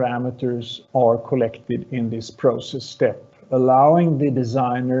influencing parameters are collected in this process step, allowing the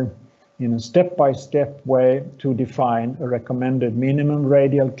designer in a step-by-step way to define a recommended minimum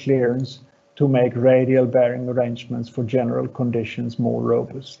radial clearance to make radial bearing arrangements for general conditions more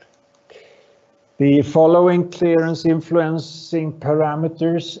robust. The following clearance influencing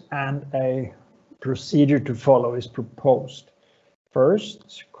parameters and a procedure to follow is proposed.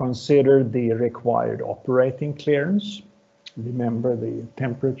 First, consider the required operating clearance. Remember the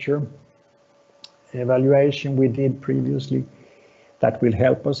temperature evaluation we did previously. That will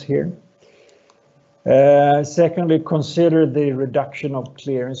help us here. Secondly, consider the reduction of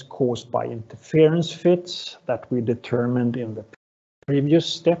clearance caused by interference fits that we determined in the previous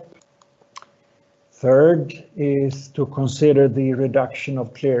step. Third is to consider the reduction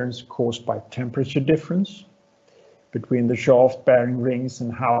of clearance caused by temperature difference between the shaft, bearing rings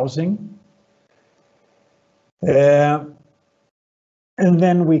and housing. And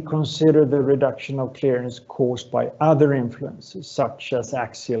then we consider the reduction of clearance caused by other influences, such as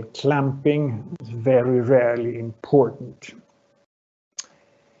axial clamping, very rarely important.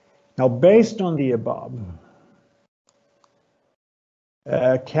 Now, based on the above,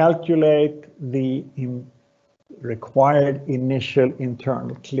 calculate the required initial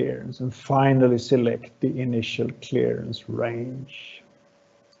internal clearance and finally select the initial clearance range.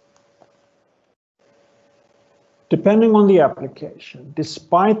 Depending on the application,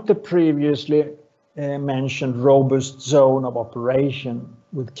 despite the previously mentioned robust zone of operation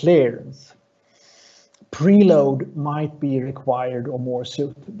with clearance, preload might be required or more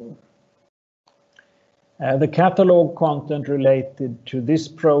suitable. The catalog content related to this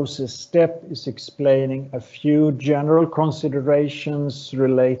process step is explaining a few general considerations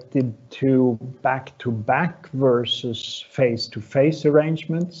related to back-to-back versus face-to-face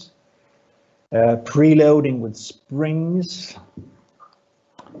arrangements, preloading with springs,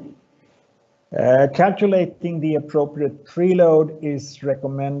 calculating the appropriate preload is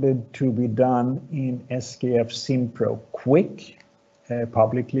recommended to be done in SKF SimPro Quick,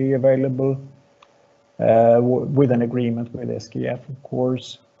 publicly available, with an agreement with SKF, of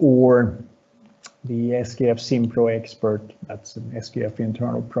course, or the SKF SimPro Expert, that's an SKF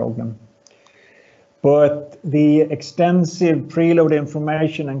internal program. But the extensive preload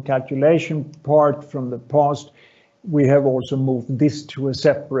information and calculation part from the past, we have also moved this to a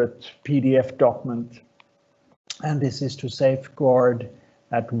separate PDF document. And this is to safeguard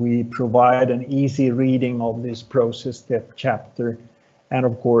that we provide an easy reading of this process step chapter. And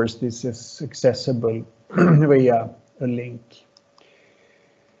of course, this is accessible via a link.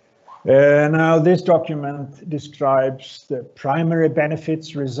 Now this document describes the primary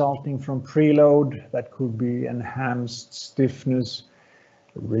benefits resulting from preload. That could be enhanced stiffness,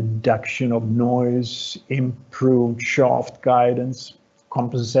 reduction of noise, improved shaft guidance,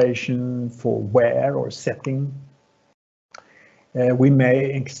 compensation for wear or setting. We may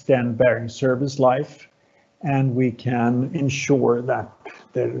extend bearing service life, and we can ensure that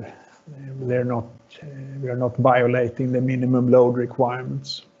we are not violating the minimum load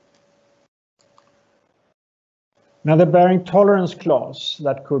requirements. Now the bearing tolerance class,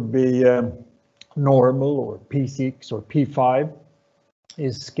 that could be normal or P6 or P5,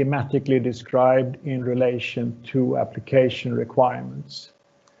 is schematically described in relation to application requirements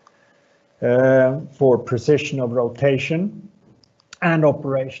for precision of rotation and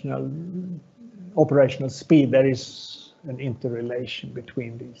operational speed. There is an interrelation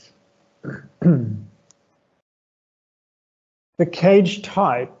between these. The cage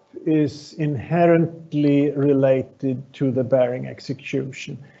type is inherently related to the bearing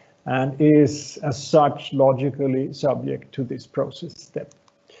execution and is as such logically subject to this process step.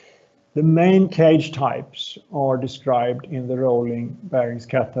 The main cage types are described in the rolling bearings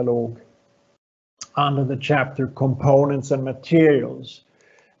catalog under the chapter Components and Materials.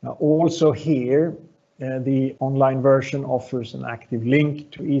 Now also here, the online version offers an active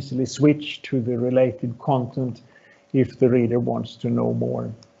link to easily switch to the related content if the reader wants to know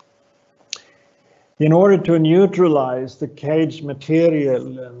more. In order to neutralize the cage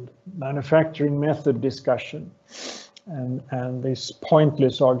material and manufacturing method discussion and this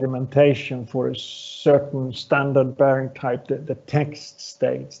pointless argumentation for a certain standard bearing type, the text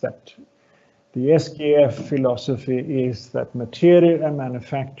states that the SKF philosophy is that material and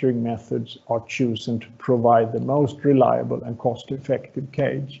manufacturing methods are chosen to provide the most reliable and cost-effective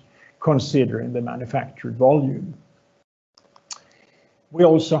cage, considering the manufactured volume. We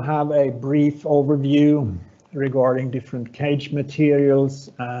also have a brief overview regarding different cage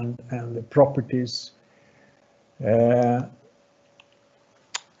materials and the properties. And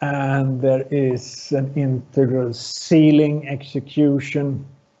there is an integral sealing execution,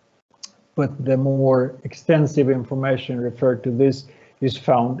 but the more extensive information referred to this is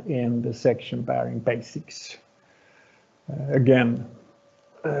found in the section Bearing Basics. Again,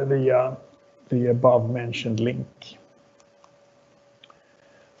 the above mentioned link.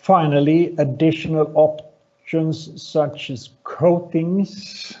 Finally, additional options such as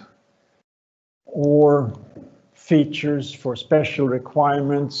coatings or features for special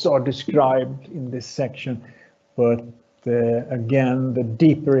requirements are described in this section, but again, the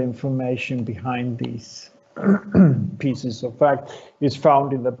deeper information behind these pieces of fact is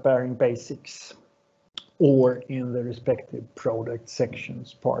found in the Bearing Basics or in the respective product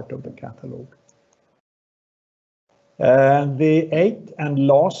sections part of the catalog. The eighth and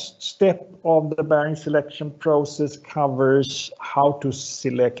last step of the bearing selection process covers how to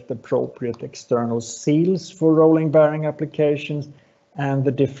select appropriate external seals for rolling bearing applications and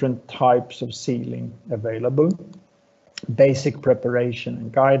the different types of sealing available, basic preparation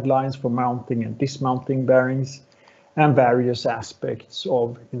and guidelines for mounting and dismounting bearings, and various aspects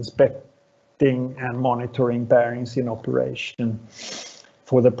of inspecting and monitoring bearings in operation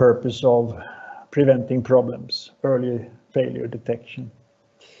for the purpose of preventing problems, early failure detection.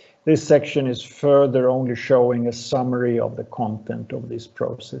 This section is further only showing a summary of the content of this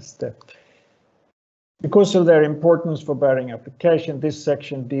process step. Because of their importance for bearing application, this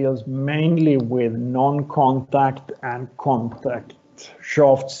section deals mainly with non-contact and contact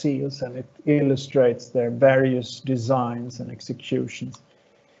shaft seals, and it illustrates their various designs and executions.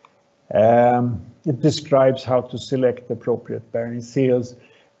 It describes how to select appropriate bearing seals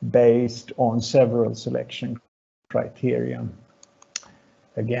based on several selection criteria.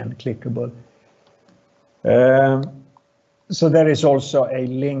 Again, clickable. So there is also a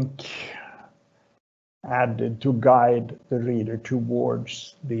link added to guide the reader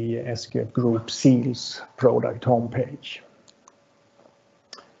towards the SKF Group Seals product homepage.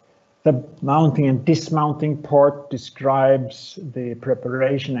 The mounting and dismounting part describes the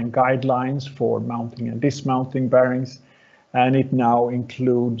preparation and guidelines for mounting and dismounting bearings, and it now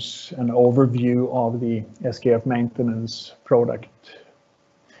includes an overview of the SKF maintenance product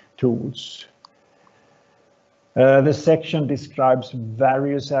tools. The section describes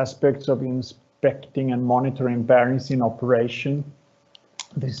various aspects of inspecting and monitoring bearings in operation.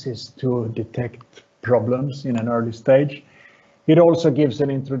 This is to detect problems in an early stage. It also gives an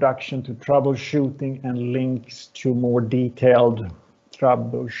introduction to troubleshooting and links to more detailed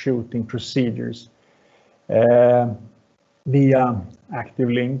troubleshooting procedures. The active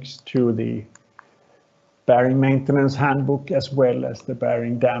links to the bearing maintenance handbook, as well as the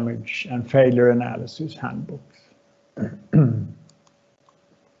bearing damage and failure analysis handbooks.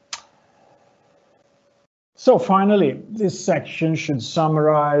 So finally, this section should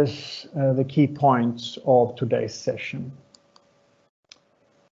summarize the key points of today's session.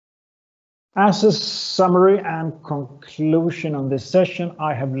 As a summary and conclusion on this session,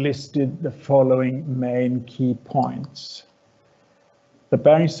 I have listed the following main key points. The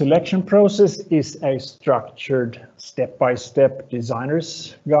bearing selection process is a structured step-by-step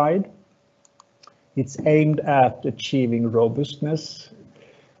designer's guide. It's aimed at achieving robustness,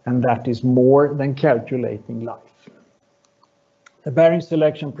 and that is more than calculating life. The bearing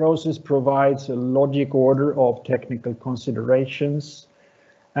selection process provides a logic order of technical considerations,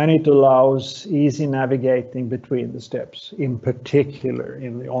 and it allows easy navigating between the steps, in particular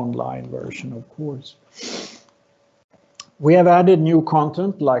in the online version, of course. We have added new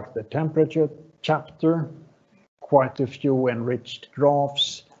content like the temperature chapter, quite a few enriched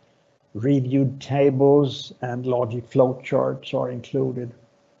graphs, reviewed tables, and logic flowcharts are included.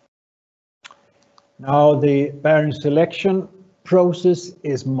 Now the bearing selection process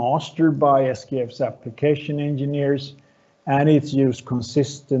is mastered by SKF's application engineers, and it's used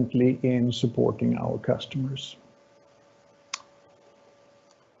consistently in supporting our customers.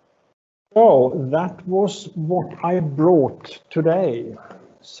 So that was what I brought today.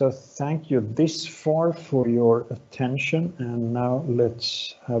 So thank you this far for your attention, and now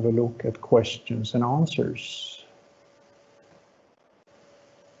let's have a look at questions and answers.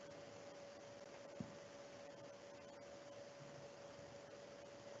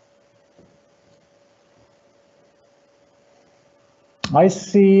 I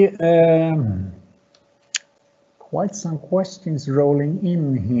see quite some questions rolling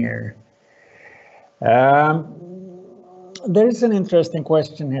in here. There is an interesting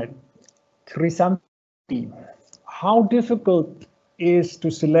question here. Trisanti, how difficult is to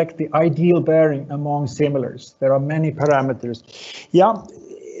select the ideal bearing among similars? There are many parameters. Yeah,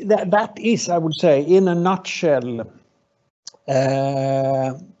 that is, I would say, in a nutshell,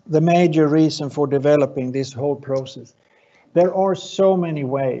 the major reason for developing this whole process. There are so many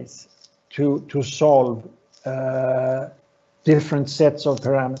ways to solve different sets of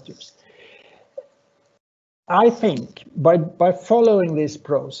parameters. I think by following this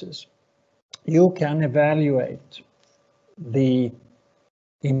process, you can evaluate the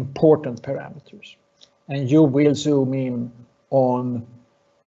important parameters, and you will zoom in on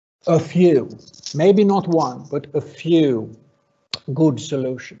a few, maybe not one, but a few good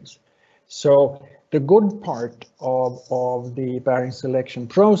solutions. So the good part of the bearing selection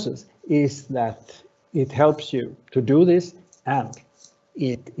process is that it helps you to do this, and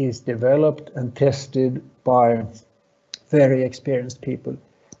it is developed and tested by very experienced people.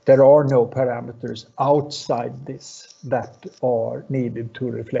 There are no parameters outside this that are needed to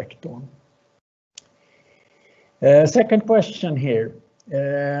reflect on. Second question here,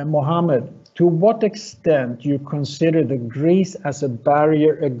 Mohammed, to what extent you consider the grease as a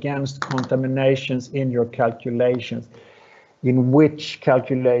barrier against contaminations in your calculations? In which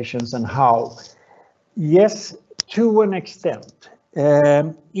calculations and how? Yes, to an extent.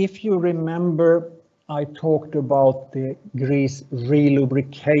 If you remember, I talked about the grease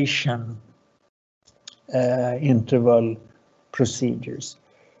relubrication interval procedures.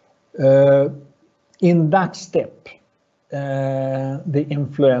 In that step, the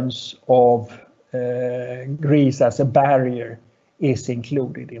influence of grease as a barrier is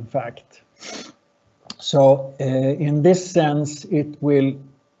included, in fact. So in this sense, it will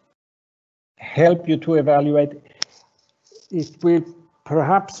help you to evaluate. It will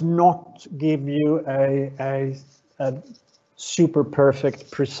perhaps not give you a super perfect,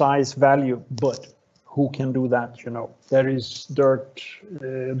 precise value, but who can do that, you know? There is dirt,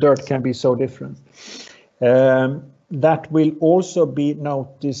 dirt can be so different. That will also be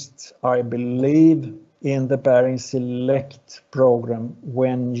noticed, I believe, in the bearing select program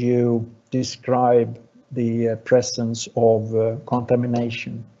when you describe the presence of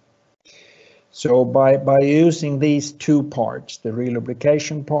contamination. So by using these two parts, the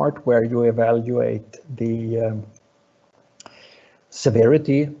relubrication part where you evaluate the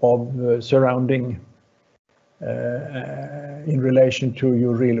severity of surrounding in relation to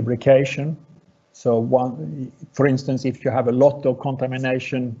your relubrication. So one, for instance, if you have a lot of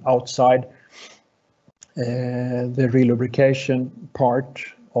contamination outside, the relubrication part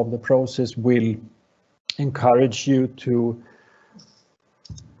of the process will encourage you to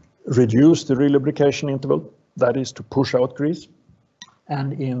reduce the relubrication interval, that is to push out grease.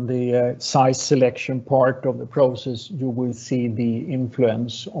 And in the size selection part of the process, you will see the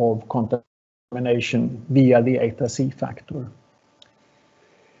influence of determination via the eta C factor.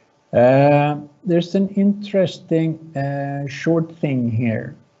 There's an interesting short thing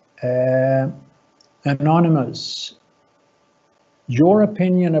here. Anonymous, your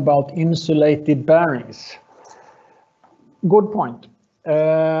opinion about insulated bearings? Good point.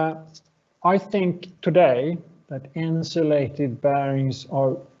 I think today that insulated bearings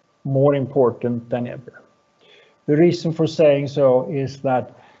are more important than ever. The reason for saying so is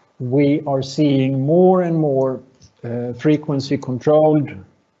that we are seeing more and more frequency controlled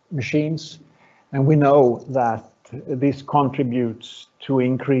machines, and we know that this contributes to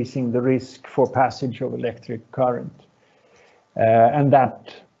increasing the risk for passage of electric current. And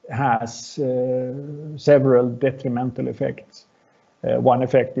that has several detrimental effects. One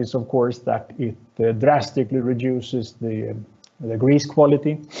effect is, of course, that it drastically reduces the grease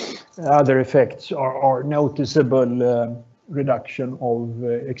quality. Other effects are noticeable reduction of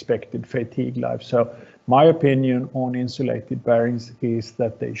expected fatigue life. So my opinion on insulated bearings is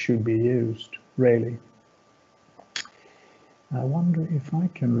that they should be used, really. I wonder if I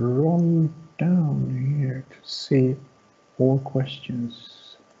can roll down here to see all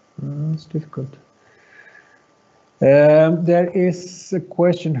questions. It's difficult. There is a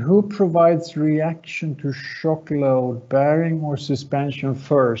question, who provides reaction to shock load, bearing or suspension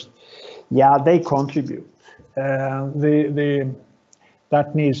first? Yeah, they contribute. That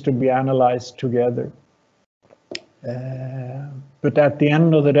needs to be analyzed together. But at the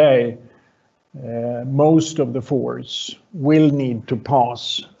end of the day, most of the force will need to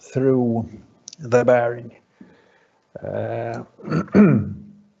pass through the bearing. So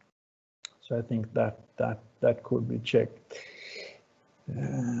I think that could be checked.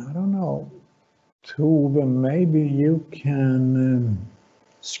 I don't know, Tove, maybe you can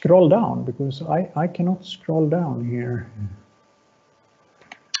scroll down, because I cannot scroll down here.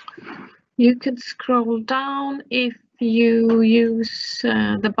 You could scroll down if you use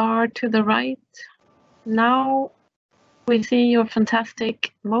the bar to the right. Now we see your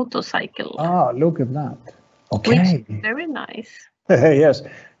fantastic motorcycle. Ah, look at that. Okay. Which is very nice. Yes,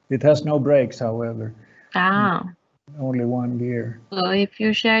 it has no brakes, however. Ah. Only one gear. So if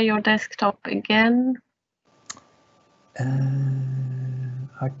you share your desktop again.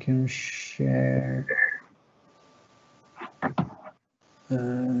 I can share.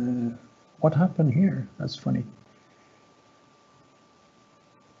 What happened here? That's funny.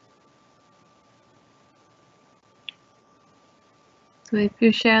 So if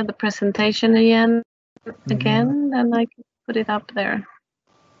you share the presentation again, then I can put it up there.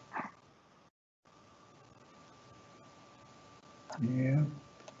 Yeah.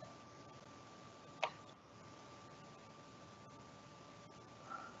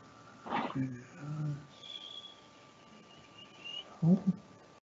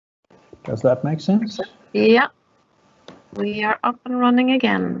 Does that make sense? Yeah. We are up and running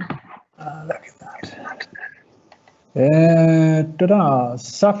again. Look at that.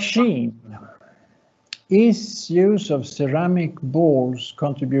 Safshin. Is use of ceramic balls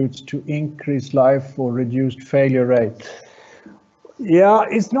contributes to increased life or reduced failure rate? Yeah,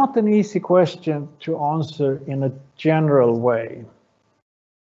 it's not an easy question to answer in a general way.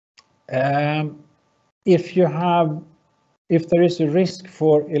 If there is a risk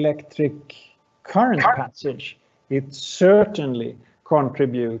for electric current passage, it certainly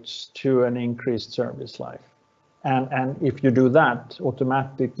contributes to an increased service life. And if you do that,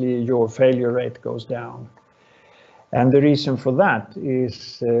 automatically your failure rate goes down. And the reason for that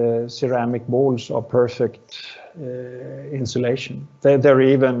is ceramic balls are perfect insulation. They're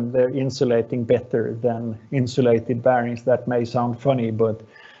insulating better than insulated bearings. That may sound funny, but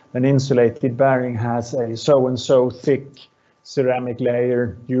an insulated bearing has a so-and-so thick ceramic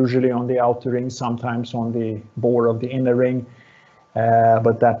layer, usually on the outer ring, sometimes on the bore of the inner ring.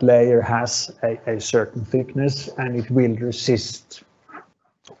 But that layer has a certain thickness, and it will resist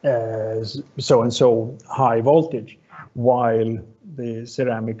so-and-so high voltage, while the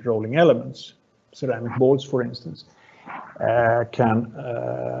ceramic rolling elements, ceramic balls for instance, can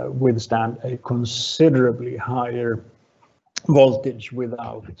withstand a considerably higher voltage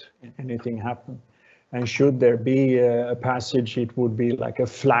without anything happening. And should there be a passage, it would be like a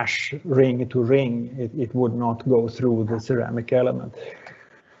flash ring to ring. It would not go through the ceramic element.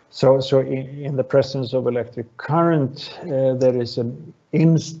 So in the presence of electric current, there is an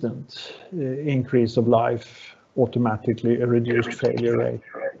instant increase of life, automatically a reduced failure rate.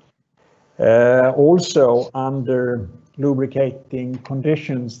 Also under lubricating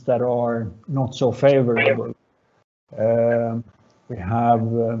conditions that are not so favorable, we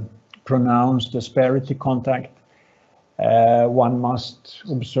have pronounced asperity contact, One must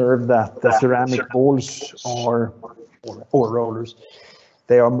observe that the ceramic balls or rollers,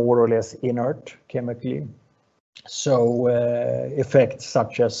 they are more or less inert chemically. So effects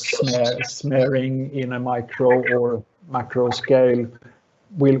such as smearing in a micro or macro scale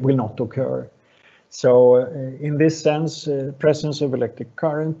will not occur. So in this sense, presence of electric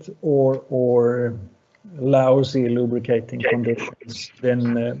current or lousy lubricating conditions,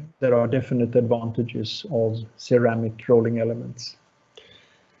 then there are definite advantages of ceramic rolling elements.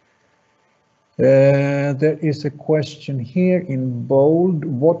 There is a question here in bold.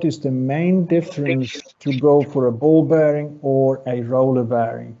 What is the main difference to go for a ball bearing or a roller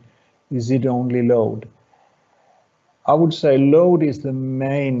bearing? Is it only load? I would say load is the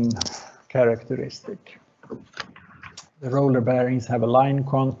main characteristic. The roller bearings have a line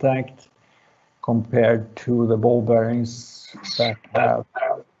contact compared to the ball bearings that have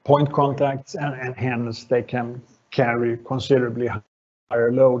point contacts, and hence they can carry considerably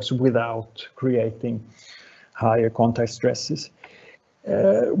higher loads without creating higher contact stresses.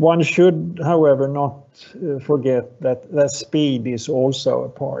 One should, however, not forget that the speed is also a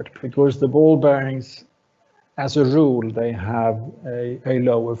part, because the ball bearings, as a rule, they have a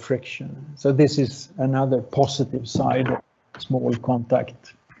lower friction. So this is another positive side of small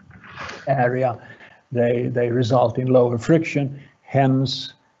contact area. They result in lower friction,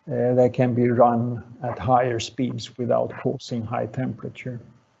 hence they can be run at higher speeds without causing high temperature.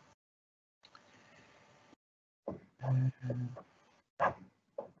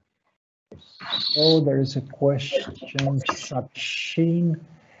 So there is a question, Sachin.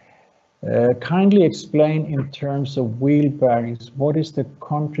 Kindly explain in terms of wheel bearings, what is the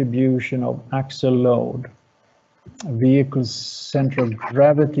contribution of axle load, vehicle's center of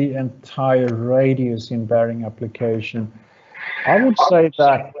gravity and tire radius in bearing application? I would say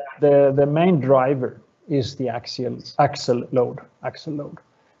that the main driver is the axle load,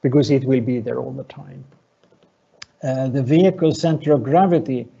 because it will be there all the time. The vehicle center of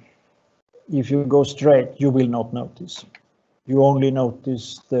gravity, if you go straight, you will not notice. You only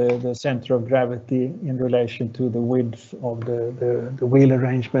notice the center of gravity in relation to the width of the wheel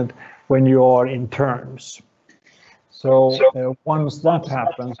arrangement when you are in turns. So once that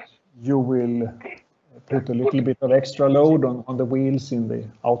happens, you will put a little bit of extra load on the wheels in the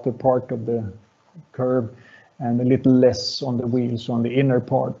outer part of the curve and a little less on the wheels on the inner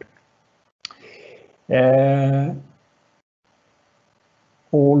part.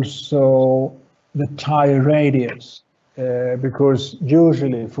 Also the tire radius, because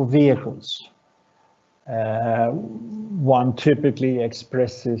usually for vehicles, one typically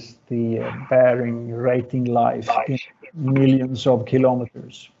expresses the bearing rating life in millions of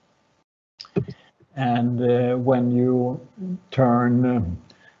kilometers. And when you turn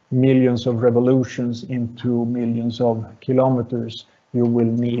millions of revolutions into millions of kilometers, you will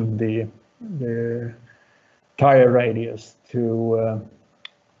need the tire radius to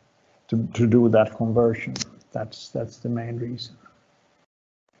do that conversion. That's the main reason.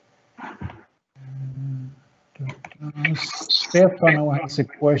 Stefano has a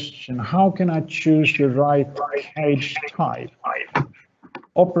question. How can I choose the right cage type?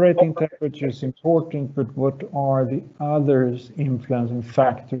 Operating temperature is important, but what are the other influencing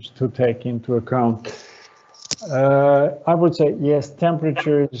factors to take into account? I would say, yes,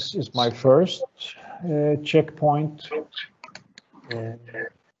 temperature is my first checkpoint,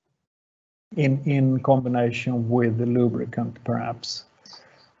 in combination with the lubricant, perhaps,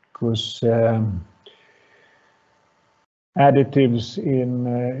 because additives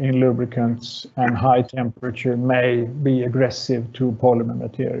in lubricants and high temperature may be aggressive to polymer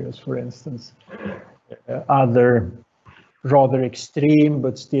materials, for instance. Other rather extreme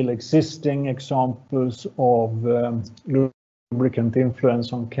but still existing examples of lubricant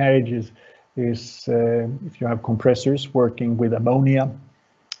influence on cages is if you have compressors working with ammonia,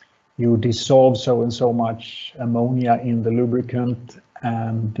 you dissolve so and so much ammonia in the lubricant,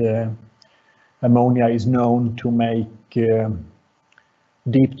 and ammonia is known to make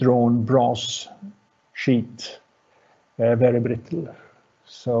deep drawn brass sheet very brittle.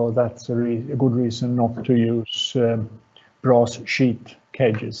 So that's a good reason not to use brass sheet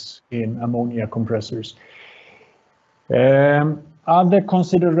cages in ammonia compressors. Other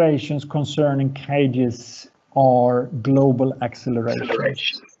considerations concerning cages are global acceleration.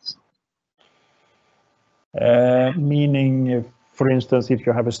 Meaning, for instance, if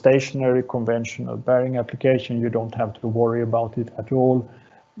you have a stationary conventional bearing application, you don't have to worry about it at all.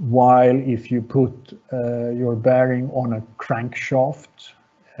 While if you put your bearing on a crankshaft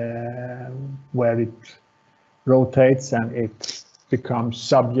where it rotates and it becomes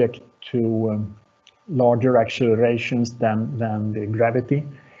subject to larger accelerations than the gravity,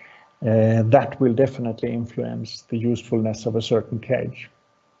 that will definitely influence the usefulness of a certain cage,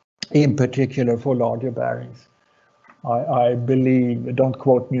 in particular for larger bearings. I believe, don't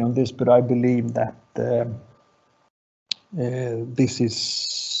quote me on this, but I believe that this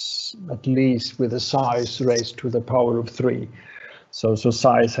is at least with a size raised to the power of 3. So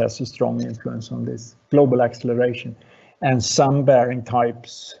size has a strong influence on this global acceleration. And some bearing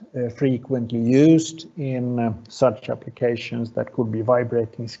types frequently used in such applications, that could be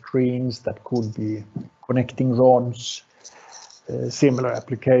vibrating screens, that could be connecting rods, similar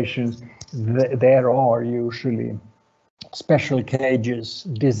applications. There are usually special cages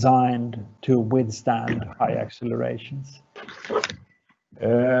designed to withstand high accelerations.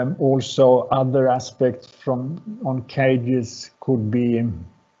 Also, other aspects on cages could be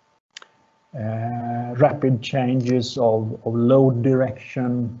rapid changes of load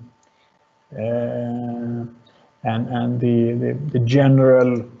direction, and the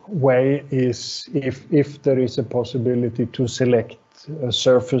general way is if there is a possibility to select a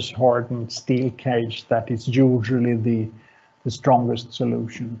surface hardened steel cage, that is usually the strongest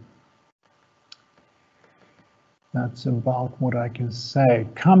solution. That's about what I can say.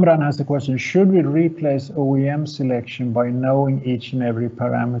 Kamran has a question: should we replace OEM selection by knowing each and every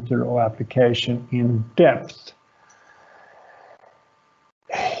parameter or application in depth?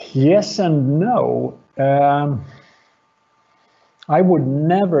 Yes and no. I would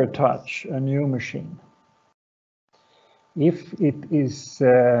never touch a new machine. If it is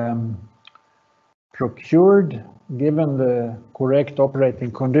procured, given the correct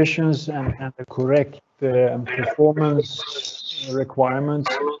operating conditions and the correct performance requirements,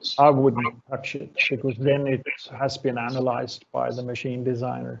 I wouldn't touch it, because then it has been analyzed by the machine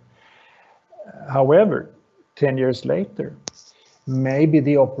designer. However, 10 years later, maybe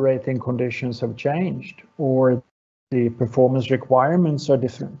the operating conditions have changed or the performance requirements are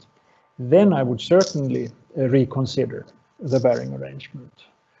different. Then I would certainly reconsider the bearing arrangement.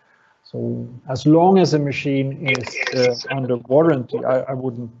 So as long as a machine is under warranty, I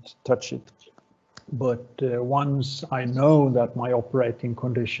wouldn't touch it. But once I know that my operating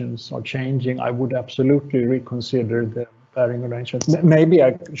conditions are changing, I would absolutely reconsider the bearing arrangement. Maybe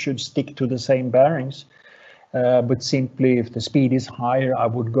I should stick to the same bearings, but simply if the speed is higher, I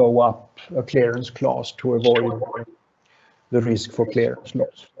would go up a clearance class to avoid the risk for clearance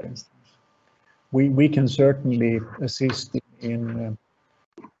loss, for instance. We can certainly assist in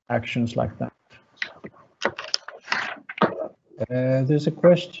actions like that. There's a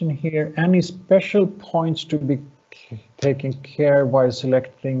question here: any special points to be taken care while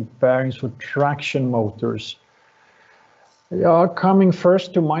selecting bearings for traction motors? Coming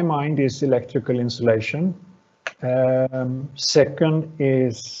first to my mind is electrical insulation. Second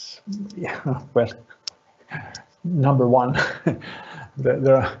is, number one,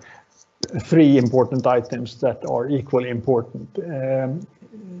 there are 3 important items that are equally important,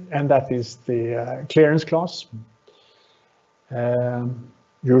 and that is the clearance class.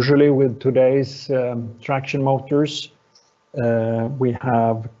 Usually with today's traction motors, we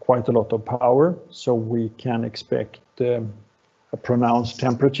have quite a lot of power, so we can expect a pronounced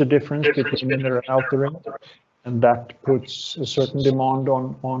temperature difference between inner and outer ring, and that puts a certain demand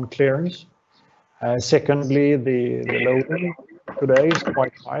on clearance. Secondly, the loading today is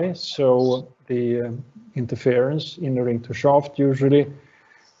quite high, so the interference inner ring to shaft usually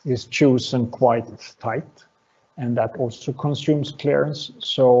is chosen quite tight, and that also consumes clearance.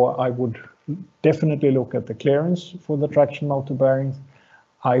 So I would definitely look at the clearance for the traction motor bearings.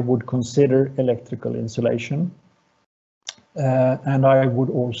 I would consider electrical insulation, and I would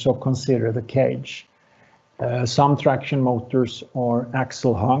also consider the cage. Some traction motors are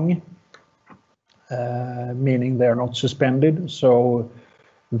axle hung, meaning they're not suspended, so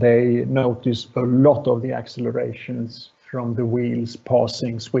they notice a lot of the accelerations from the wheels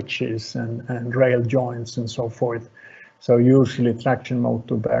passing switches and rail joints and so forth. So usually traction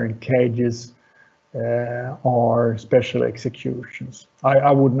motor bearing cages are special executions.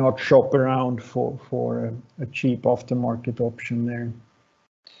 I would not shop around for a cheap aftermarket option there.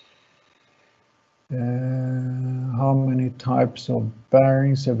 How many types of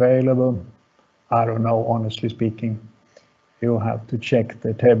bearings available? I don't know, honestly speaking. You'll have to check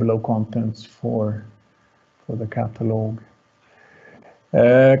the table of contents for the catalog.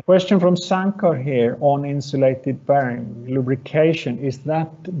 Question from Sankar here on insulated bearing. Lubrication, is that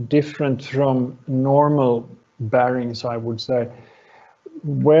different from normal bearings, I would say?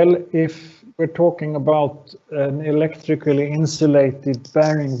 Well, if we're talking about an electrically insulated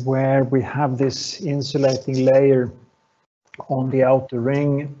bearing where we have this insulating layer on the outer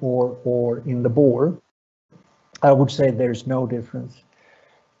ring or in the bore, I would say there's no difference.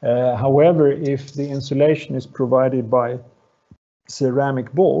 However, if the insulation is provided by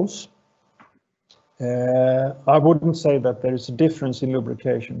ceramic balls, I wouldn't say that there's a difference in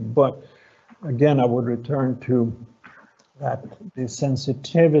lubrication, but again, I would return to that the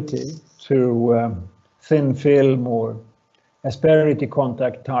sensitivity to thin film or asperity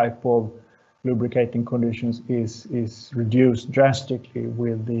contact type of lubricating conditions is reduced drastically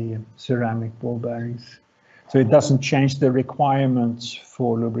with the ceramic ball bearings. So it doesn't change the requirements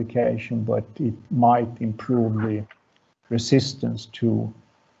for lubrication, but it might improve the resistance to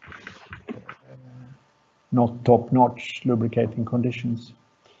not top-notch lubricating conditions.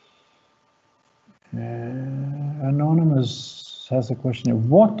 Anonymous has a question.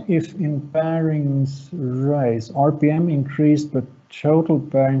 What if in bearings raise, RPM increased but total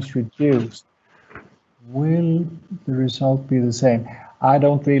bearings reduced? Will the result be the same? I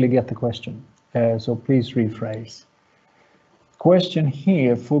don't really get the question, so please rephrase. Question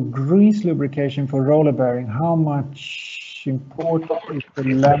here, for grease lubrication for roller bearing, how much important is the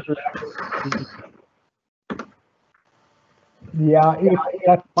labyrinth? Yeah,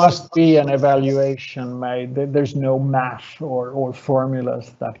 that must be an evaluation made. There's no math or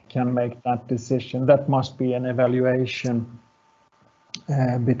formulas that can make that decision. That must be an evaluation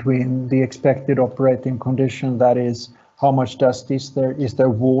between the expected operating condition, that is, how much dust is there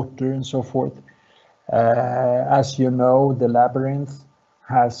water and so forth. As you know, the labyrinth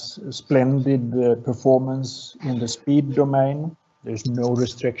has splendid performance in the speed domain. There's no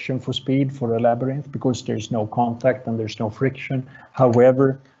restriction for speed for a labyrinth because there's no contact and there's no friction.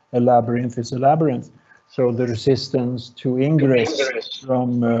 However, a labyrinth is a labyrinth. So the resistance to ingress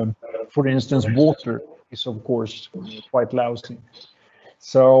from, for instance, water is of course quite lousy.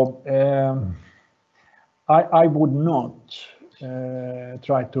 So I would not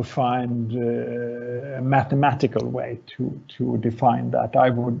try to find a mathematical way to define that. I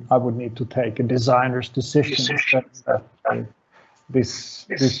would need to take a designer's decision that this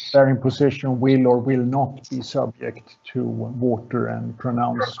bearing position will or will not be subject to water and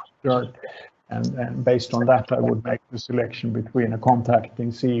pronounced dirt. And based on that, I would make the selection between a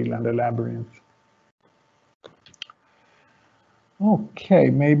contacting seal and a labyrinth. Okay,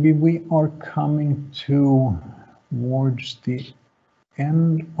 maybe we are coming towards the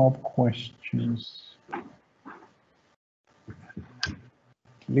end of questions. At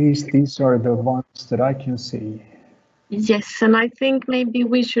least these are the ones that I can see. Yes, and I think maybe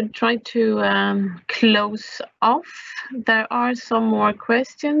we should try to close off. There are some more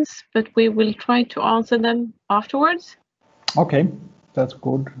questions, but we will try to answer them afterwards. Okay, that's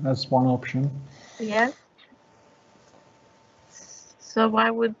good. That's one option. Yes. So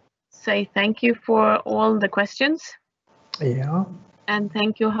I would say thank you for all the questions. Yeah. And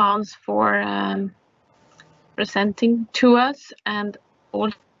thank you, Hans, for presenting to us and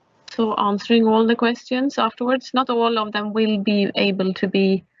also answering all the questions afterwards. Not all of them will be able to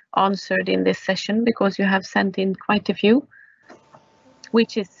be answered in this session because you have sent in quite a few,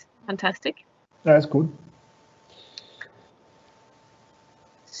 which is fantastic. That's good.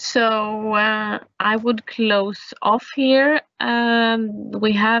 So I would close off here.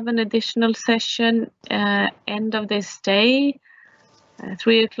 We have an additional session end of this day,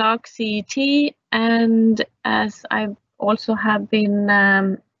 3 o'clock CET, and as I also have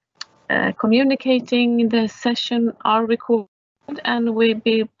been communicating, the session are recorded and will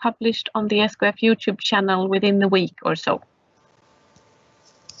be published on the SKF YouTube channel within the week or so.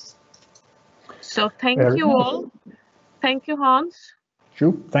 So thank you all. Thank you, Hans.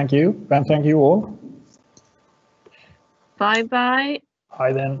 Sure, thank you, and thank you all. Bye-bye.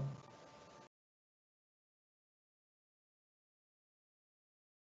 Bye then.